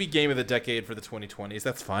fine. It can be Game of the Decade for the 2020s.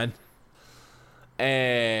 That's fine.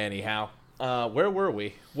 Anyhow, where were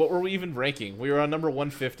we? What were we even ranking? We were on number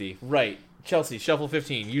 150. Right. Chelsea, Shuffle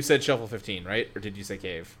 15. You said Shuffle 15, right? Or did you say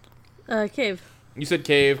Cave? Cave. You said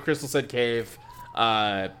Cave. Crystal said Cave.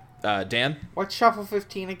 Dan? What's Shuffle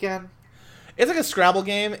 15 again? It's like a Scrabble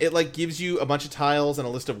game. It like gives you a bunch of tiles and a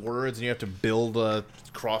list of words, and you have to build a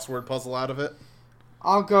crossword puzzle out of it.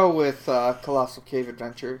 I'll go with Colossal Cave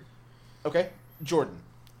Adventure. Okay. Jordan.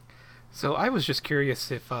 So I was just curious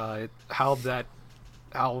if how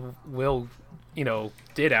Will,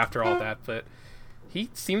 did after all that, but he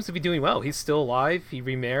seems to be doing well. He's still alive. He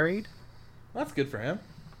remarried. That's good for him.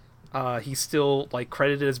 He's still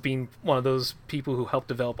credited as being one of those people who helped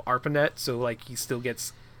develop ARPANET, so he still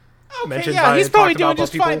gets mentioned by he's and probably talked doing about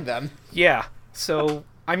just people. fine then. Yeah. So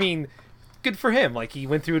I mean, good for him. He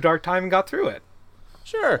went through a dark time and got through it.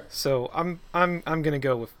 Sure. So I'm gonna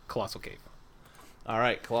go with Colossal Cave. All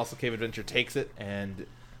right, Colossal Cave Adventure takes it and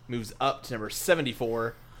moves up to number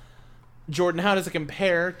 74. Jordan, how does it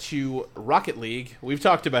compare to Rocket League? We've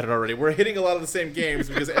talked about it already. We're hitting a lot of the same games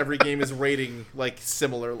because every game is rating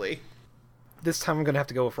similarly. This time I'm gonna have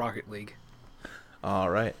to go with Rocket League. All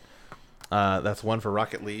right. That's one for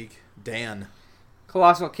Rocket League. Dan.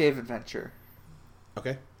 Colossal Cave Adventure.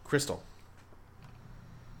 Okay. Crystal.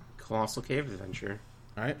 Colossal Cave Adventure.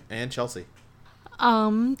 All right. And Chelsea.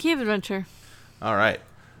 Cave Adventure. All right.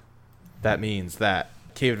 That means that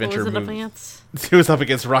Cave What Adventure was it up moved- against? It was up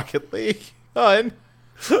against Rocket League. Fun.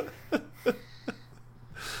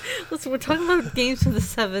 Listen, we're talking about games from the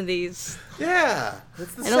 70s. Yeah.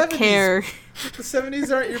 It's the I don't 70s. care. The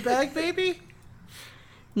 70s aren't your bag, baby?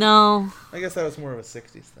 No. I guess that was more of a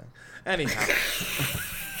 60s thing. Anyhow.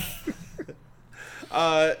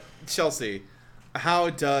 Chelsea, how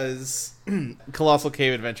does Colossal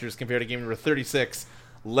Cave Adventures compare to game number 36,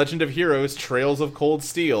 Legend of Heroes Trails of Cold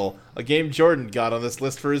Steel, a game Jordan got on this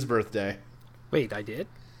list for his birthday? Wait, I did?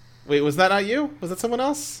 Wait, was that not you? Was that someone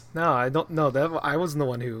else? No, I don't know. That I wasn't the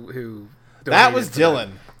one who That donated was for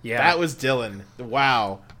Dylan. Yeah. That was Dylan.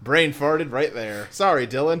 Wow. Brain farted right there. Sorry,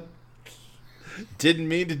 Dylan. Didn't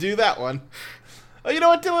mean to do that one. Oh, you know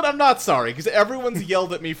what, Dylan? I'm not sorry, because everyone's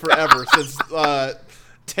yelled at me forever since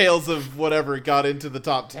Tales of whatever got into the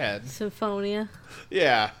top 10. Symphonia.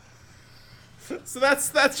 Yeah. So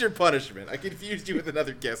that's your punishment. I confused you with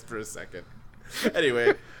another guest for a second.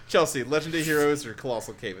 Anyway, Chelsea, Legend of Heroes or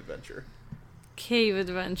Colossal Cave Adventure? Cave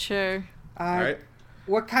Adventure. All right.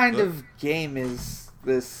 What kind of game is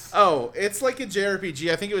this? Oh, it's like a JRPG.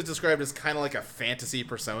 I think it was described as kind of like a fantasy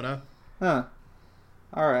Persona. Huh.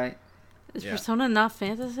 All right. Is Yeah. Persona not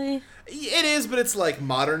fantasy? It is, but it's like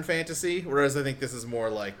modern fantasy, whereas I think this is more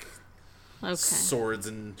like Okay. swords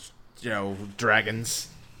and, dragons.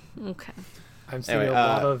 Okay. I'm seeing Anyway, a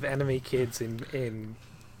lot of anime kids in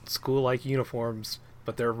school-like uniforms,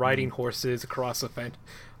 but they're riding horses across a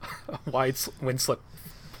wide windswept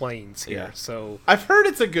plains here. Yeah. So I've heard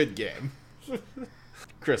it's a good game.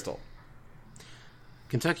 Crystal.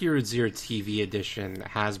 Kentucky Route Zero TV edition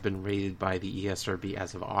has been rated by the ESRB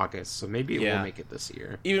as of August, so maybe it Yeah. will make it this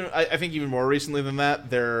year. I think even more recently than that,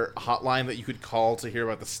 their hotline that you could call to hear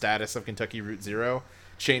about the status of Kentucky Route Zero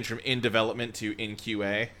changed from in development to in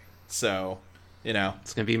QA. So,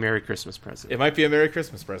 It's going to be a Merry Christmas present. it might be a Merry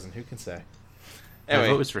Christmas present. Who can say? My Anyway,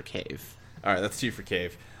 vote was for Cave. all right, that's 2 for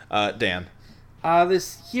Cave. Dan.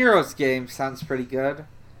 This Heroes game sounds pretty good.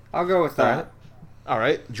 I'll go with that. All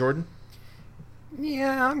right, Jordan.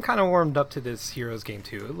 yeah, I'm kind of warmed up to this Heroes game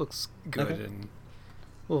too. It looks good, Okay. and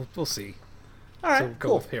we'll see. All right, So we'll go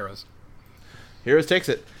cool. with Heroes. Heroes takes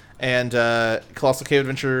it. And Colossal Cave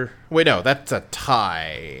Adventure... Wait, no, that's a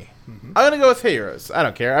tie. I'm going to go with Heroes. I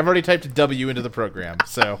don't care. I've already typed a W into the program,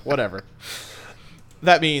 so whatever.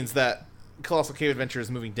 That means that Colossal Cave Adventure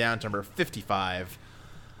is moving down to number 55.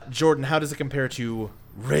 Jordan, how does it compare to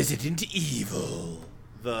Resident Evil,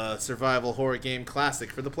 the survival horror game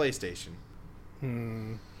classic for the PlayStation?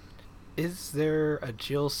 Is there a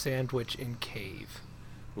Jill sandwich in Cave?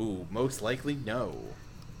 Ooh, most likely no.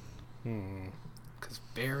 Because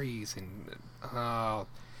berries and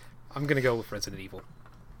I'm gonna go with Resident Evil.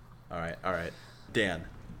 All right. Dan.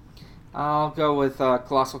 I'll go with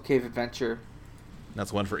Colossal Cave Adventure.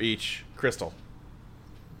 That's one for each. Crystal.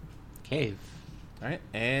 Cave. All right.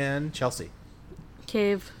 And Chelsea.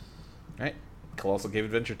 Cave. All right. Colossal Cave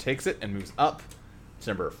Adventure takes it and moves up to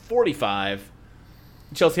number 45.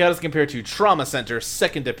 Chelsea, how does it compare to Trauma Center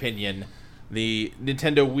Second Opinion, the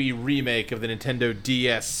Nintendo Wii remake of the Nintendo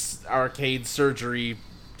DS arcade surgery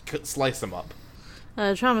slice 'em up?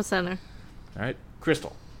 Trauma Center. All right,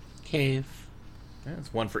 Crystal. Cave. Yeah,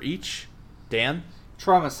 that's one for each. Dan.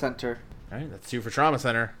 Trauma Center. All right, that's 2 for Trauma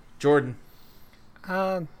Center. Jordan.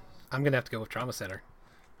 I'm gonna have to go with Trauma Center.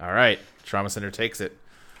 All right, Trauma Center takes it.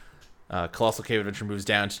 Colossal Cave Adventure moves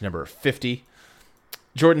down to number 50.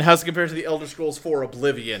 Jordan, how's it compared to the Elder Scrolls 4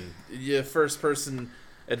 Oblivion? Your first-person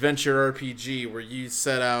adventure RPG where you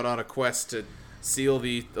set out on a quest to seal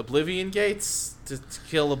the Oblivion gates to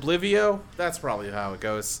kill Oblivio? That's probably how it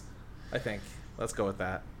goes, I think. Let's go with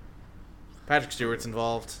that. Patrick Stewart's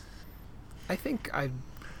involved. I think I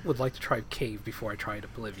would like to try Cave before I tried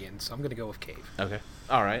Oblivion, so I'm gonna go with Cave. Okay.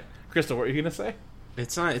 All right. Crystal, what are you going to say?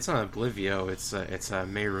 It's not Oblivio. It's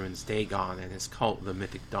Mehrunes Dagon and his cult, the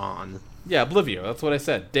Mythic Dawn. Yeah, Oblivio. That's what I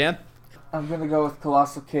said. Dan? I'm gonna go with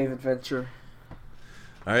Colossal Cave Adventure.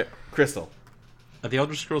 All right. Crystal. The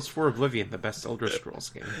Elder Scrolls 4 Oblivion, the best Elder Scrolls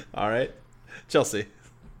game. All right. Chelsea.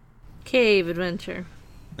 Cave Adventure.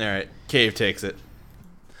 All right. Cave takes it.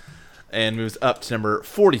 And moves up to number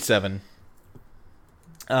 47.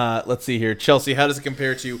 Let's see here. Chelsea, how does it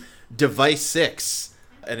compare to Device 6,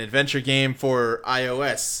 an adventure game for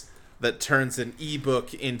iOS that turns an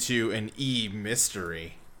ebook into an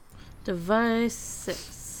e-mystery? Device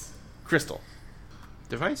 6. Crystal.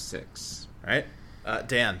 Device 6. All right.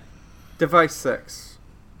 Dan. Device 6.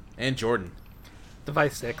 And Jordan.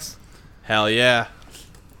 Device 6. Hell yeah.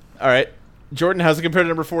 All right. Jordan, how's it compared to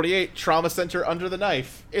number 48? Trauma Center Under the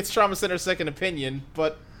Knife. It's Trauma Center Second Opinion,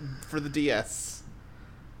 but for the DS.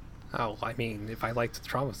 Oh, I mean, if I liked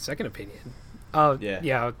Trauma Second Opinion.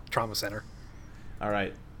 Yeah, Trauma Center. All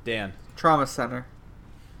right. Dan. Trauma Center.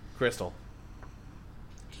 Crystal.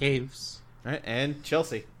 Caves. All right. And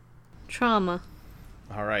Chelsea. Trauma.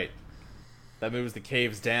 All right. That moves the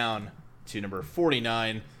Caves down to number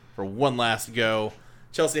 49 for one last go.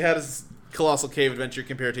 Chelsea, how does Colossal Cave Adventure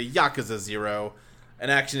compare to Yakuza 0, an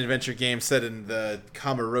action-adventure game set in the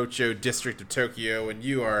Kamurocho district of Tokyo, and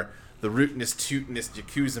you are the rootinest, tootinest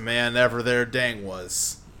Yakuza man ever there dang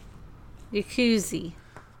was? Yakuza.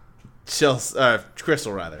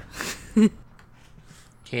 Crystal, rather.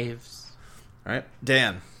 Caves. All right.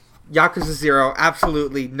 Dan. Yakuza 0,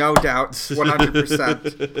 absolutely, no doubt,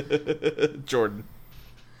 100%. Jordan.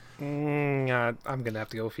 I'm gonna have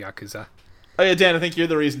to go with Yakuza. Oh yeah, Dan, I think you're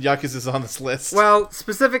the reason Yakuza's on this list. Well,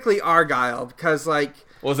 specifically Argyle, because,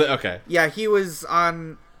 Was it? Okay. yeah, he was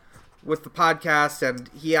on with the podcast, and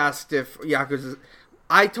he asked if Yakuza...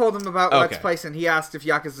 I told him about Let's Okay. Place, and he asked if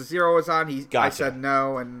Yakuza 0 was on. I Gotcha. said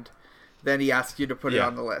no, and then he asked you to put it Yeah.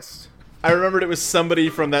 on the list. I remembered it was somebody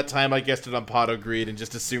from that time I guessed it on Podo Greed and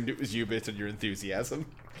just assumed it was you based on your enthusiasm.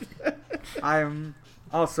 I'm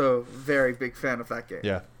also a very big fan of that game.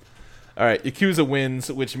 Yeah. All right, Yakuza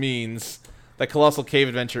wins, which means that Colossal Cave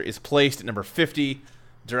Adventure is placed at number 50,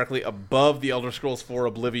 directly above the Elder Scrolls 4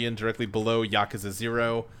 Oblivion, directly below Yakuza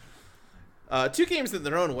 0. Two games that in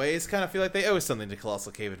their own ways kind of feel like they owe something to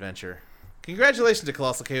Colossal Cave Adventure. Congratulations to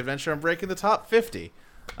Colossal Cave Adventure on breaking the top 50.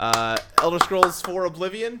 Elder Scrolls 4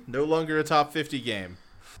 Oblivion, no longer a top 50 game.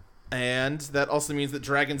 And that also means that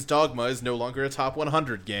Dragon's Dogma is no longer a top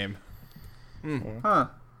 100 game. Huh.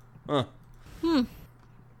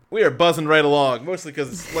 We are buzzing right along, mostly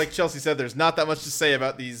because, like Chelsea said, there's not that much to say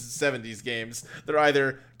about these 70s games. They're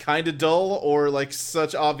either kind of dull or,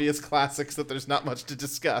 such obvious classics that there's not much to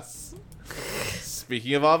discuss.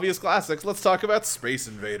 Speaking of obvious classics, let's talk about Space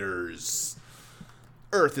Invaders.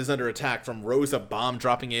 Earth is under attack from rows of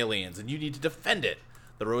bomb-dropping aliens, and you need to defend it.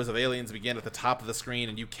 The rows of aliens begin at the top of the screen,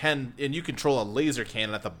 and you control a laser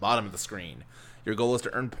cannon at the bottom of the screen. Your goal is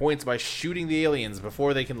to earn points by shooting the aliens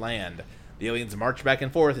before they can land. The aliens march back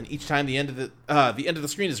and forth, and each time the end of the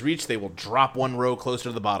screen is reached, they will drop one row closer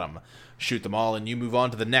to the bottom. Shoot them all, and you move on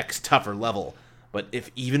to the next tougher level. But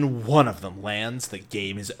if even one of them lands, the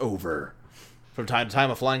game is over. From time to time,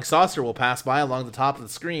 a flying saucer will pass by along the top of the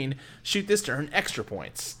screen. Shoot this to earn extra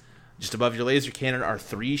points. Just above your laser cannon are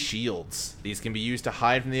 3 shields. These can be used to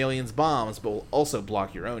hide from the aliens' bombs, but will also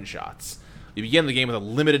block your own shots. You begin the game with a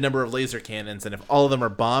limited number of laser cannons, and if all of them are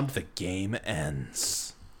bombed, the game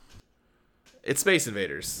ends. It's Space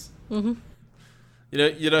Invaders. Mm-hmm.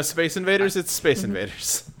 You know Space Invaders? It's Space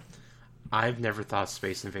Invaders. I've never thought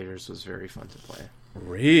Space Invaders was very fun to play.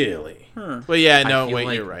 Really? Well, yeah, no, feel wait,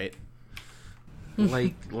 like- you're right.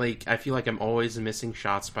 I feel like I'm always missing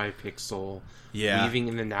shots by pixel. Yeah. Weaving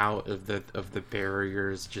in and out of the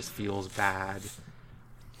barriers just feels bad.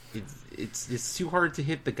 It's too hard to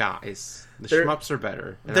hit the guys. The There- shmups are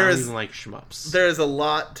better. And there I don't is- even like shmups. There is a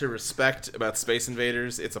lot to respect about Space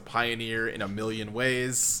Invaders. It's a pioneer in a million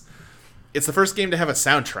ways. It's the first game to have a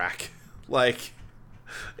soundtrack. Like,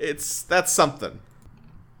 that's something.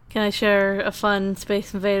 Can I share a fun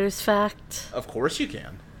Space Invaders fact? Of course you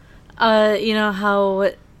can. You know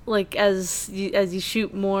how, like, as you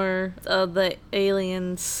shoot more of the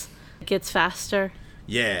aliens, it gets faster?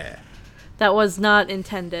 Yeah. That was not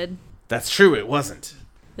intended. That's true, it wasn't.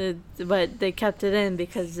 But they kept it in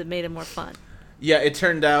because it made it more fun. Yeah, it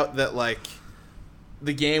turned out that, like,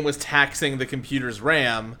 the game was taxing the computer's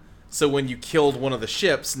RAM, so when you killed one of the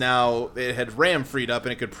ships, now it had RAM freed up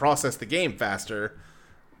and it could process the game faster,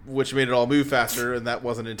 which made it all move faster, and that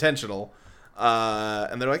wasn't intentional.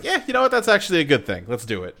 And they're like, yeah, you know what, that's actually a good thing. Let's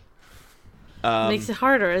do it. Makes it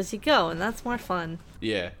harder as you go, and that's more fun.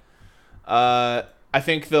 Yeah. I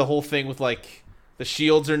think the whole thing with, like, the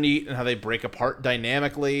shields are neat and how they break apart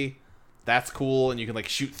dynamically. That's cool, and you can, like,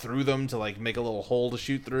 shoot through them to, like, make a little hole to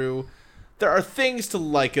shoot through. There are things to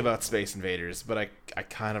like about Space Invaders, but I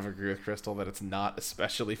kind of agree with Crystal that it's not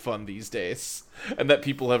especially fun these days. And that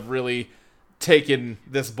people have really taken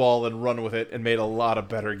this ball and run with it and made a lot of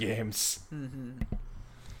better games.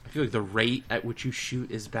 I feel like the rate at which you shoot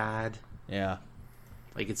is bad. Yeah.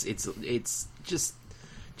 Like it's just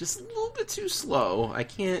a little bit too slow. I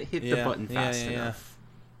can't hit the button fast enough.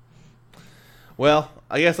 Well,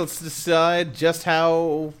 I guess let's decide just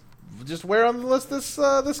where on the list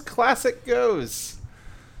this classic goes.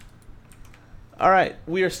 All right,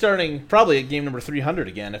 we are starting probably at game number 300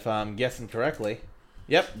 again, if I'm guessing correctly.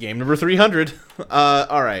 Yep, game number 300.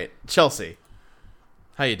 All right, Chelsea,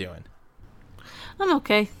 how you doing? I'm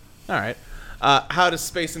okay. All right. How does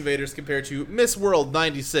Space Invaders compare to Miss World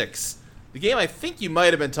 96? The game I think you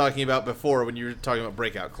might have been talking about before when you were talking about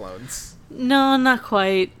Breakout clones. No, not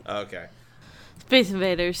quite. Okay. Space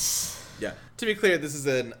Invaders. Yeah. To be clear, this is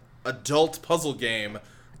an adult puzzle game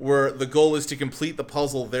where the goal is to complete the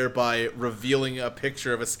puzzle, thereby revealing a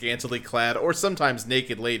picture of a scantily clad or sometimes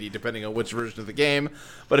naked lady, depending on which version of the game.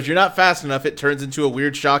 But if you're not fast enough, it turns into a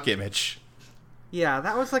weird shock image. Yeah,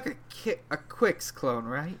 that was like a Quicks clone,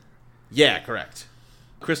 right? Yeah, correct.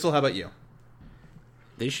 Crystal, how about you?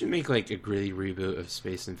 They should make like a gritty reboot of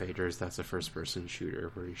Space Invaders that's a first-person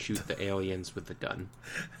shooter where you shoot the aliens with the gun.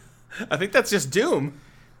 I think that's just Doom.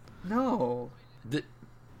 No.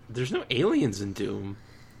 There's no aliens in Doom.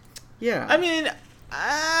 Yeah. I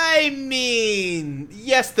mean,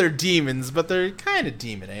 yes, they're demons, but they're kind of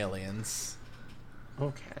demon aliens.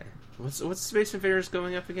 Okay. What's Space Invaders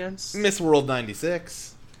going up against? Miss World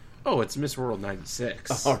 96. Oh, it's Miss World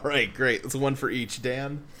 96. All right, great. That's one for each,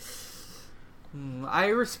 Dan. I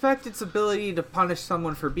respect its ability to punish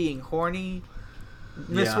someone for being horny.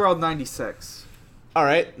 Miss Yeah. World 96. All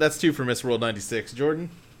right, that's two for Miss World 96. Jordan?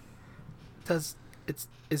 Is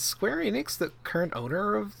Square Enix the current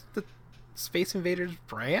owner of the Space Invaders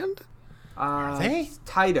brand? they?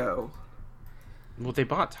 Taito. Well, they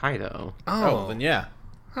bought Taito. Oh, then yeah.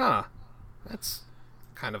 Huh. That's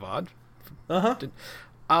kind of odd. Uh-huh.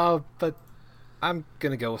 But I'm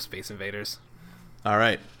gonna go with Space Invaders. All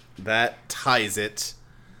right, that ties it.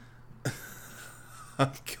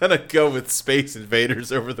 I'm gonna go with Space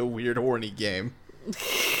Invaders over the weird horny game.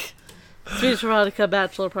 Swedish Erotica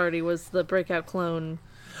Bachelor Party was the Breakout clone.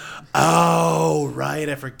 Oh, right.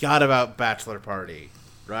 I forgot about Bachelor Party.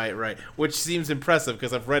 Right. Which seems impressive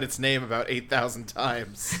because I've read its name about 8,000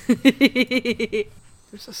 times.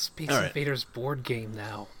 There's a Space All right. Invaders board game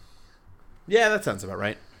now. Yeah, that sounds about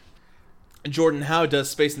right. Jordan, how does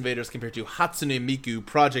Space Invaders compare to Hatsune Miku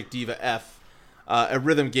Project Diva F, a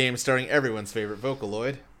rhythm game starring everyone's favorite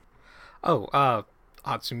Vocaloid? Oh,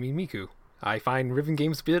 Hatsune Miku. I find rhythm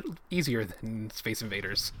games a bit easier than Space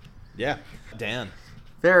Invaders. Yeah. Dan.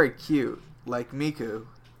 Very cute. Like Miku.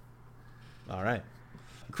 All right.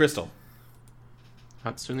 Crystal.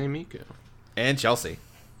 Hatsune Miku. And Chelsea.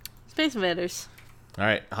 Space Invaders. All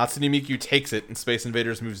right. Hatsune Miku takes it, and Space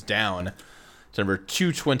Invaders moves down to number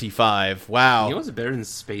 225. Wow. You know what's better than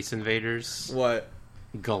Space Invaders? What?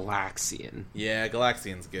 Galaxian. Yeah,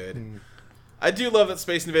 Galaxian's good. I do love that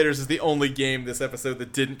Space Invaders is the only game this episode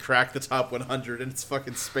that didn't crack the top 100, and it's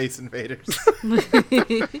fucking Space Invaders.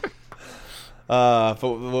 But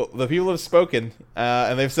the people have spoken,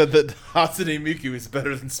 and they've said that Hatsune Miku is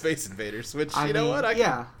better than Space Invaders, which, I you know mean, what?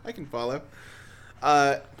 I can follow.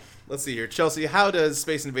 Let's see here. Chelsea, how does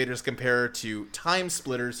Space Invaders compare to Time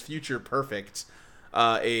Splitters Future Perfect,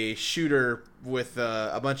 a shooter with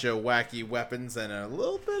a bunch of wacky weapons and a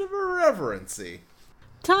little bit of irreverency?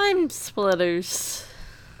 Time Splitters.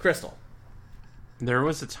 Crystal. There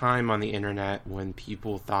was a time on the internet when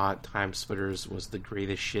people thought Time Splitters was the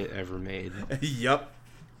greatest shit ever made, Yup.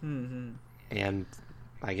 and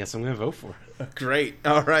I guess I'm gonna vote for it. Great.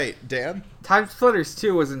 All right, Dan. Time Splitters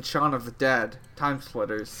 2 was in Shaun of the Dead. Time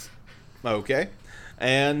Splitters. Okay.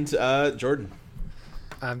 And Jordan.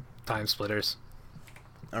 Time Splitters.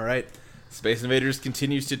 All right. Space Invaders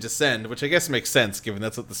continues to descend, which I guess makes sense given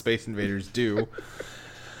that's what the Space Invaders do.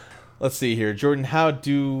 Let's see here. Jordan, how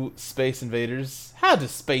do Space Invaders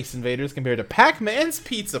compare to Pac-Man's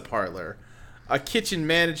Pizza Parlor? A kitchen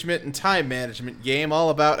management and time management game all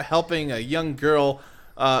about helping a young girl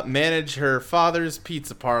manage her father's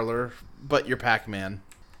pizza parlor, but you're Pac-Man.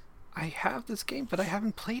 I have this game, but I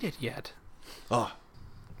haven't played it yet. Oh,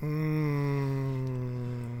 I'm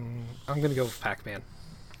gonna go with Pac-Man.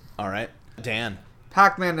 all right. Dan.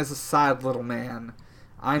 Pac-Man is a sad little man.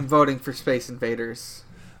 I'm voting for Space Invaders.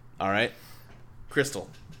 All right. Crystal.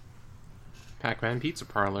 Pac-Man Pizza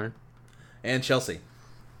Parlor. And Chelsea.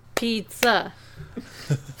 Pizza.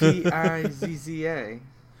 Pizza.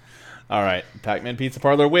 All right. Pac-Man Pizza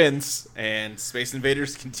Parlor wins, and Space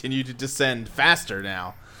Invaders continue to descend faster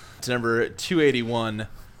now to number 281.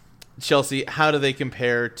 Chelsea, how do they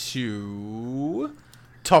compare to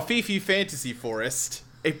Toffifee Fantasy Forest,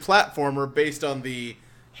 a platformer based on the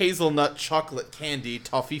hazelnut chocolate candy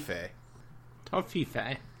Toffifee?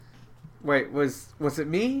 Toffifee. Wait, was it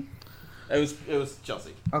me? It was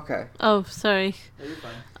Chelsea. Okay. Oh, sorry. Yeah, you're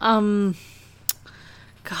fine.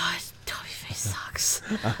 God, Toby Face sucks.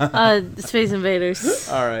 Space Invaders.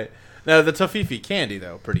 All right. Now the Toffifee candy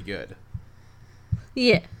though, pretty good.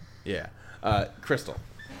 Yeah. Yeah. Crystal.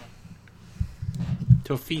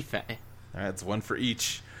 Toffifee. All right, that's one for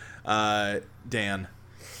each. Dan.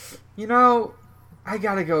 You know, I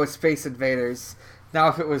gotta go with Space Invaders. Now,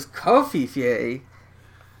 if it was Kofi,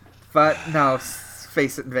 but no,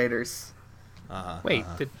 Space Invaders. Wait,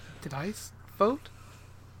 did I vote?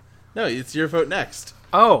 No, it's your vote next.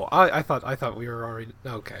 Oh, I thought we were already.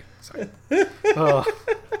 Okay, sorry. Oh.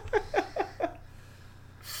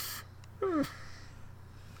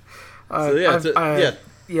 So, yeah,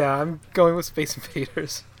 Yeah, I'm going with Space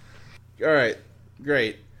Invaders. All right,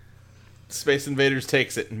 great. Space Invaders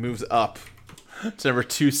takes it and moves up to number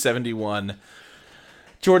 271.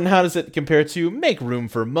 Jordan, how does it compare to Make Room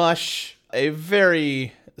for Mush? A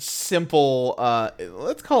very simple,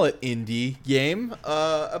 let's call it indie game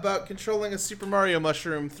about controlling a Super Mario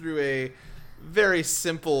mushroom through a very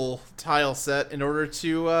simple tile set in order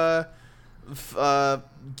to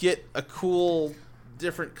get a cool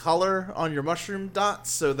different color on your mushroom dots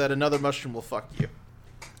so that another mushroom will fuck you.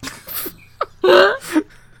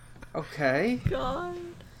 Okay. God.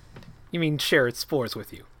 You mean share its spores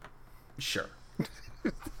with you? Sure.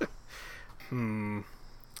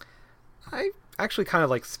 I actually kind of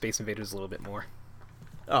like Space Invaders a little bit more.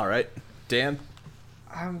 All right. Dan?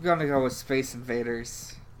 I'm gonna go with Space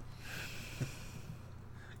Invaders.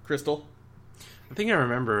 Crystal? The thing I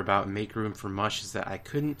remember about Make Room for Mush is that I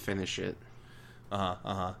couldn't finish it.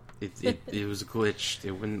 It was glitched.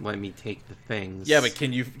 It wouldn't let me take the things. Yeah, but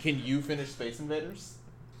can you finish Space Invaders?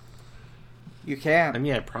 You can. I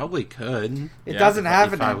mean, I probably could. It Yeah, doesn't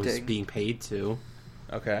have if an I was ending, being paid to.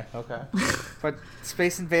 Okay. but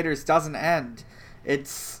Space Invaders doesn't end.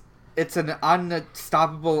 It's an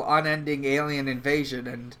unstoppable, unending alien invasion,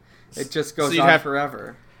 and it just goes you'd on have-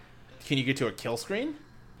 forever. Can you get to a kill screen?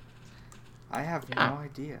 I have Yeah. no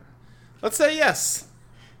idea. Let's say yes.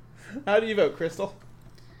 How do you vote, Crystal?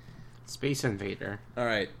 Space Invader. All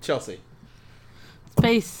right, Chelsea.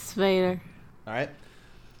 Space Vader. All right.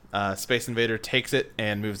 Space Invader takes it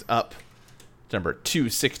and moves up to number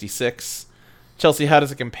 266. Chelsea, how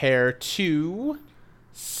does it compare to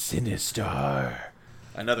Sinistar?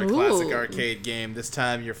 Another classic Ooh. arcade game. This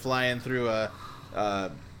time you're flying through a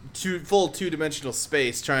full two-dimensional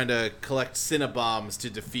space trying to collect Cinnabombs to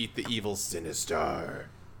defeat the evil Sinistar.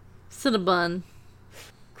 Cinnabon.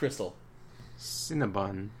 Crystal.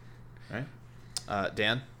 Cinnabon. All right.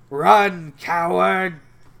 Dan. Run, coward!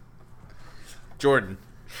 Jordan.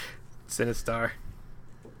 Sinistar.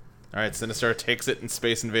 All right, Sinistar takes it, and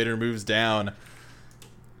Space Invader moves down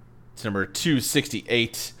to number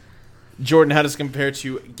 268. Jordan, how does it compare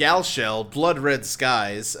to Galshell Blood Red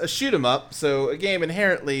Skies, a shoot-'em-up, so a game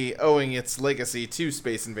inherently owing its legacy to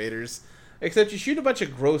Space Invaders, except you shoot a bunch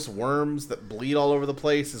of gross worms that bleed all over the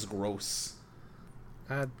place is gross.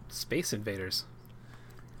 Space Invaders.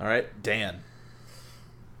 All right, Dan.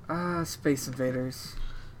 Space Invaders.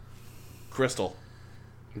 Crystal.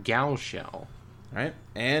 Gal Shell. All right,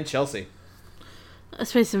 and Chelsea.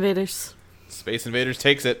 Space Invaders. Space Invaders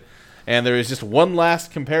takes it, and there is just one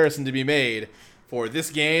last comparison to be made for this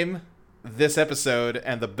game this episode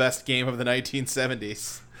and the best game of the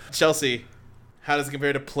 1970s. Chelsea, how does it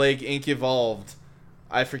compare to Plague Inc. Evolved?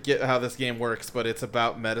 I forget how this game works, but it's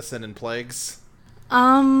about medicine and plagues.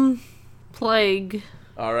 Plague.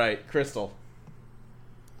 All right, Crystal.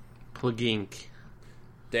 Plague Inc.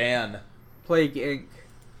 Dan. Plague Inc.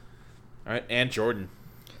 All right, and Jordan.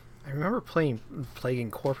 I remember playing Plague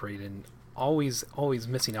Incorporated and always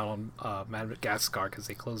missing out on Madagascar because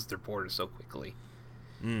they closed their borders so quickly.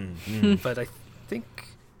 But I think,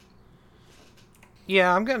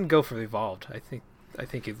 yeah, I'm gonna go for Evolved. I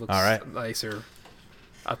think it looks All right. nicer.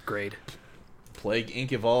 Upgrade. Plague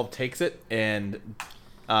Inc. Evolved takes it, and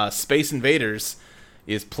Space Invaders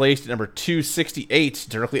is placed at number 268,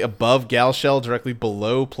 directly above Gal Shell, directly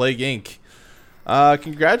below Plague Inc.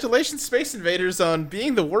 Congratulations, Space Invaders, on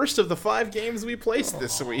being the worst of the 5 games we placed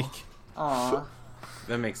this week. Aw.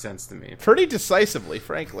 That makes sense to me. Pretty decisively,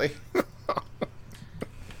 frankly.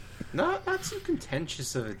 Not too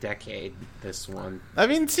contentious of a decade, this one. I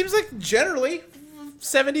mean, it seems like generally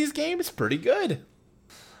 70s games pretty good.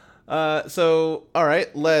 So, all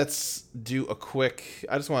right, let's do a quick...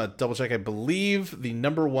 I just want to double check. I believe the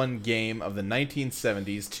number 1 game of the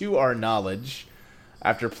 1970s, to our knowledge,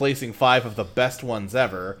 after placing 5 of the best ones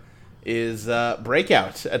ever, is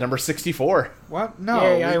Breakout at number 64. What? No.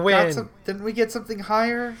 Yay, I we got win. didn't we get something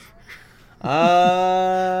higher?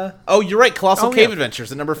 Oh, you're right. Colossal Oh, Cave yeah.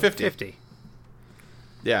 Adventures at number 50. 50.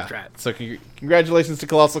 Yeah. Drat. So congratulations to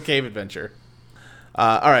Colossal Cave Adventure.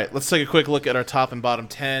 All right, let's take a quick look at our top and bottom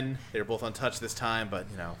 10. They're both untouched this time, but,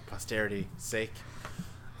 you know, posterity's sake.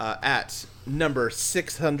 At number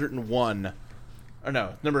 601, or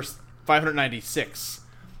no, number 596,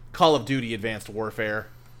 Call of Duty Advanced Warfare.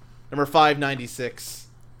 Number 596,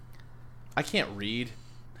 I can't read.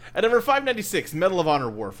 At number 596, Medal of Honor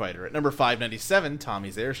Warfighter. At number 597,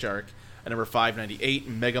 Tommy's Air Shark. At number 598,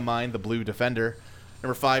 Megamind the Blue Defender.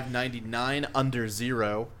 Number 599, Under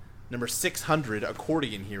Zero. Number 600,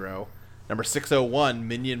 Accordion Hero. Number 601,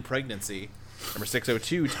 Minion Pregnancy. Number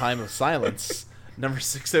 602, Time of Silence. Number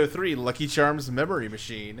 603, Lucky Charms Memory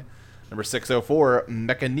Machine. Number 604,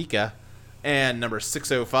 Mechanica. And number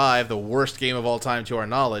 605, the worst game of all time to our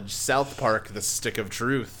knowledge, South Park, The Stick of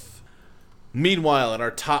Truth. Meanwhile, in our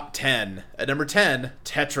top 10, at number 10,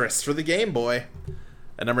 Tetris for the Game Boy.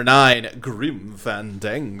 At number 9, Grim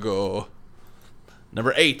Fandango.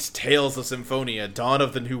 Number 8, Tales of Symphonia, Dawn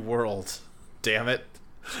of the New World. Damn it.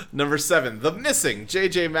 Number 7, The Missing,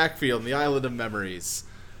 J.J. Macfield and the Island of Memories.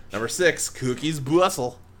 Number 6, Cookies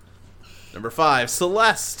Bustle. Number 5,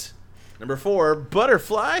 Celeste. Number 4,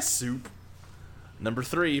 Butterfly Soup. Number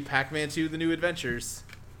 3, Pac-Man 2, The New Adventures.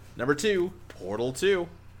 Number 2, Portal 2.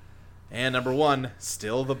 And number 1,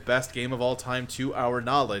 still the best game of all time to our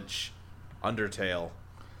knowledge, Undertale.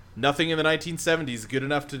 Nothing in the 1970s good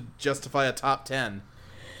enough to justify a top 10.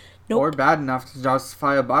 Nope. Or bad enough to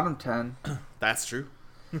justify a bottom 10. That's true.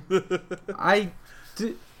 I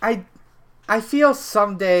feel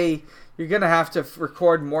someday you're going to have to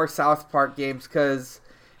record more South Park games because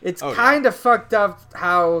it's kind of fucked up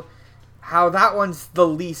how that one's the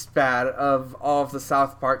least bad of all of the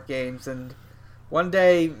South Park games, and one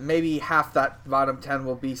day maybe half that bottom 10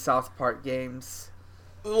 will be South Park games.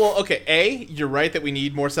 Well, okay, A, you're right that we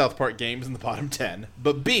need more South Park games in the bottom 10.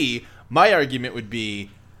 But B, my argument would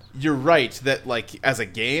be, you're right that, like, as a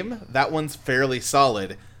game, that one's fairly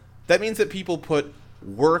solid. That means that people put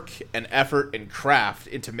work and effort and craft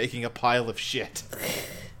into making a pile of shit.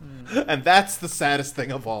 And that's the saddest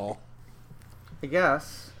thing of all. I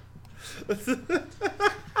guess.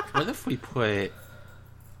 What if we put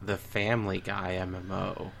the Family Guy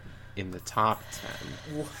MMO in the top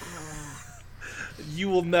 10? You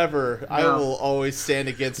will never. I No. will always stand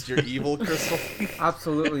against your evil, Crystal.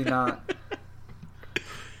 Absolutely not.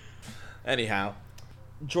 Anyhow,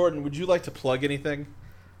 Jordan, would you like to plug anything?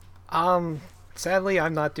 Sadly,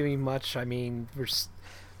 I'm not doing much. I mean,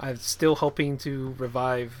 I'm still hoping to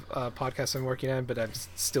revive podcasts I'm working on, but I'm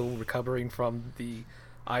still recovering from the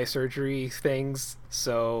eye surgery things.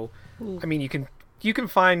 So, I mean, you can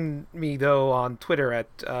find me though on Twitter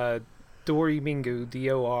at Dorimingu,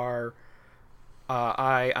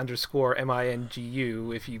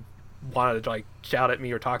 DORI_MINGU, if you wanted to like shout at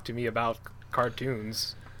me or talk to me about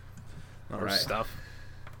cartoons or stuff.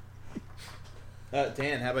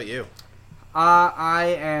 Dan, how about you?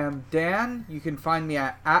 I am Dan. You can find me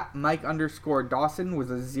at Mike_Dawson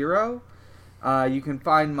with a 0. You can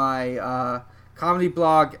find my comedy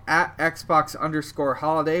blog at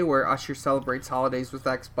Xbox_Holiday, where Usher celebrates holidays with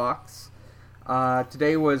Xbox.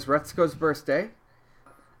 Today was Retsuko's birthday.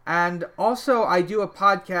 And also, I do a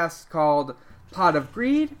podcast called Pot of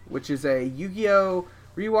Greed, which is a Yu-Gi-Oh!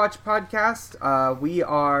 Rewatch Podcast.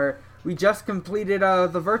 We just completed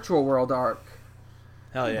the Virtual World arc.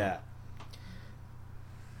 Hell yeah.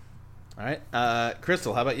 All right.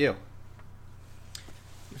 Crystal, how about you? You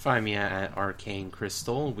can find me at Arcane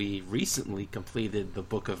Crystal. We recently completed the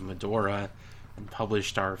Book of Medora and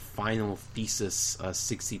published our final thesis,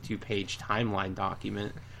 62-page timeline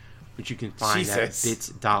document, which you can find Jesus.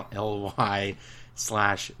 at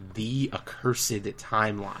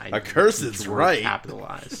bit.ly/theaccursed-timeline. Accursed's right.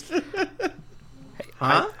 Capitalized.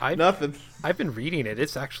 Huh? I've Nothing. been reading it.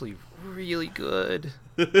 It's actually really good.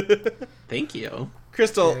 Thank you,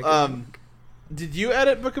 Crystal, Yeah, did you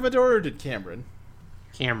edit Book of Medora or did Cameron?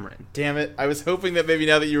 Cameron. Damn it. I was hoping that maybe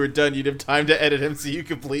now that you were done, you'd have time to edit him so you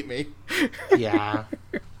complete me. Yeah.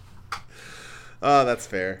 Oh, that's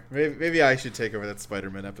fair. Maybe I should take over that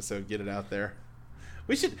Spider-Man episode, get it out there.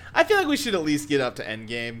 I feel like we should at least get up to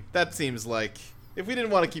Endgame. That seems like, if we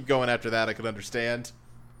didn't want to keep going after that, I could understand.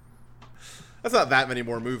 That's not that many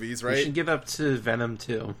more movies, We right? should get up to Venom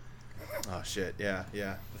 2. Oh, shit. Yeah.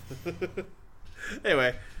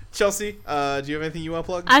 Anyway, Chelsea, do you have anything you want to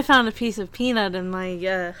plug? I found a piece of peanut in my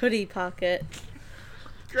hoodie pocket.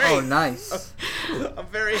 Great. Oh, nice. I'm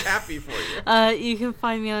very happy for you. You can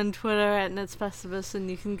find me on Twitter at Netspecibus, and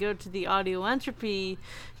you can go to the Audio Entropy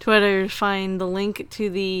Twitter to find the link to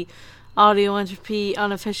the Audio Entropy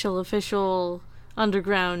unofficial official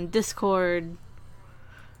underground Discord.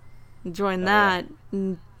 Join that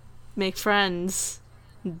and make friends.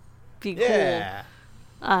 Be cool. Yeah.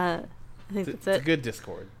 I think It's that's a it. good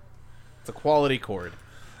Discord. It's a quality cord.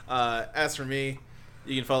 As for me,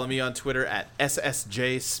 you can follow me on Twitter at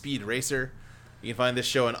SSJSpeedRacer. You can find this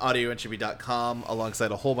show on audioentropy.com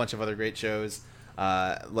alongside a whole bunch of other great shows,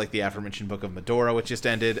 like the aforementioned Book of Medora, which just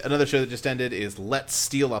ended. Another show that just ended is Let's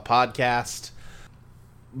Steal a Podcast.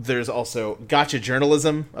 There's also Gotcha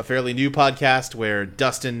Journalism, a fairly new podcast where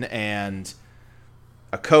Dustin and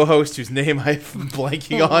a co-host whose name I'm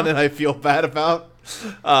blanking on and I feel bad about,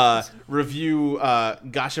 review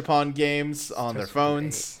Gashapon games on their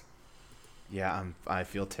phones. Yeah, I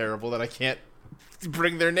feel terrible that I can't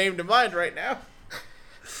bring their name to mind right now.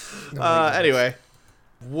 Anyway,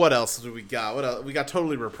 what else do we got? What else? We got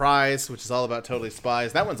Totally Reprised, which is all about Totally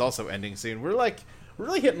Spies. That one's also ending soon. We're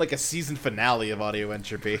really hitting like a season finale of Audio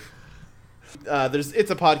Entropy.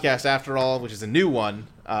 It's a Podcast After All, which is a new one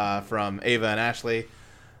from Ava and Ashley.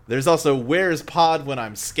 There's also Where's Pod When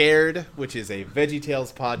I'm Scared, which is a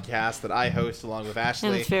VeggieTales podcast that I host along with Ashley.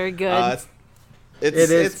 And it's very good. It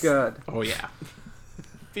is it's good. Oh, yeah.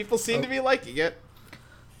 People seem to be liking it.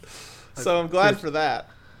 So I'm glad for that.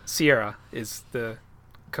 Sierra is the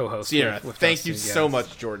co-host. Sierra, with thank you Dustin, so yes.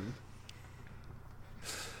 much, Jordan.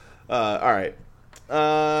 All right.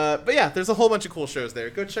 But yeah, there's a whole bunch of cool shows there.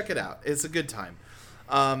 Go check it out. It's a good time.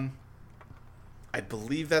 I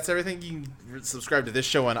believe that's everything. You can subscribe to this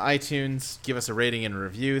show on iTunes. Give us a rating and a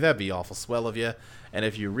review. That'd be awful swell of you. And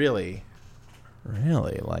if you really,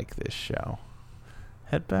 really like this show,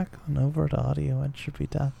 head back on over to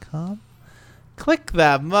audioentropy.com. Click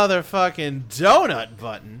that motherfucking donut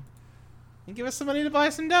button and give us some money to buy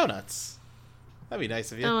some donuts. That'd be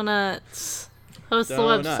nice of you. Donuts. Host the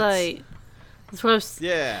Donuts. website. It's host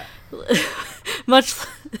Yeah. much.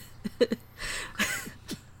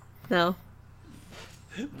 No.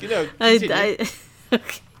 You know, continue.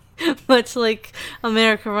 Okay. Much like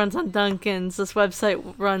America runs on Dunkins, this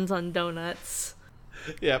website runs on donuts.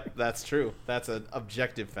 Yep, that's true. That's an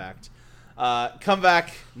objective fact. Come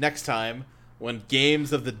back next time when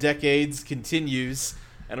Games of the Decades continues,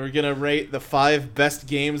 and we're going to rate the 5 best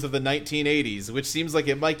games of the 1980s, which seems like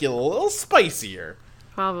it might get a little spicier.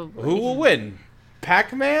 Probably. Who will win?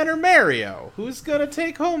 Pac-Man or Mario? Who's going to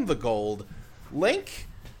take home the gold? Link?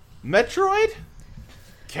 Metroid?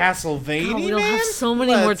 Castlevania? God, we'll man? have so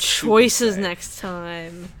many more Let's see choices what they say. next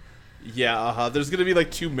time. Yeah, there's going to be like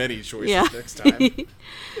too many choices Yeah. next time.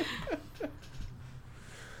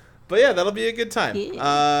 But yeah, that'll be a good time.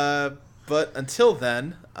 Yeah. But until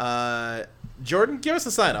then, Jordan, give us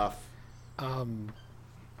a sign off.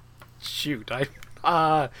 Shoot,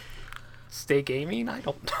 stay gaming? I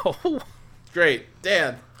don't know. Great,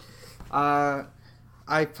 Dan. I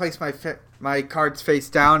place my cards face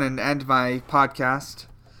down and end my podcast.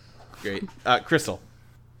 Great, Crystal.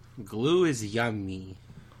 Glue is yummy.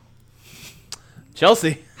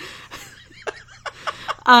 Chelsea.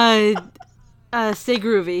 Stay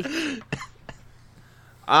groovy.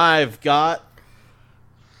 I've got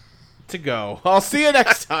to go. I'll see you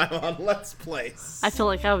next time on Let's Place. I feel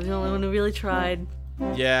like I was the only one who really tried.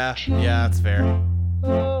 Yeah, that's fair.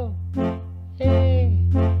 Oh, hey,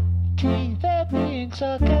 teeth at being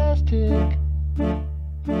sarcastic.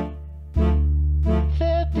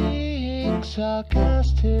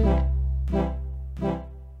 sarcastic.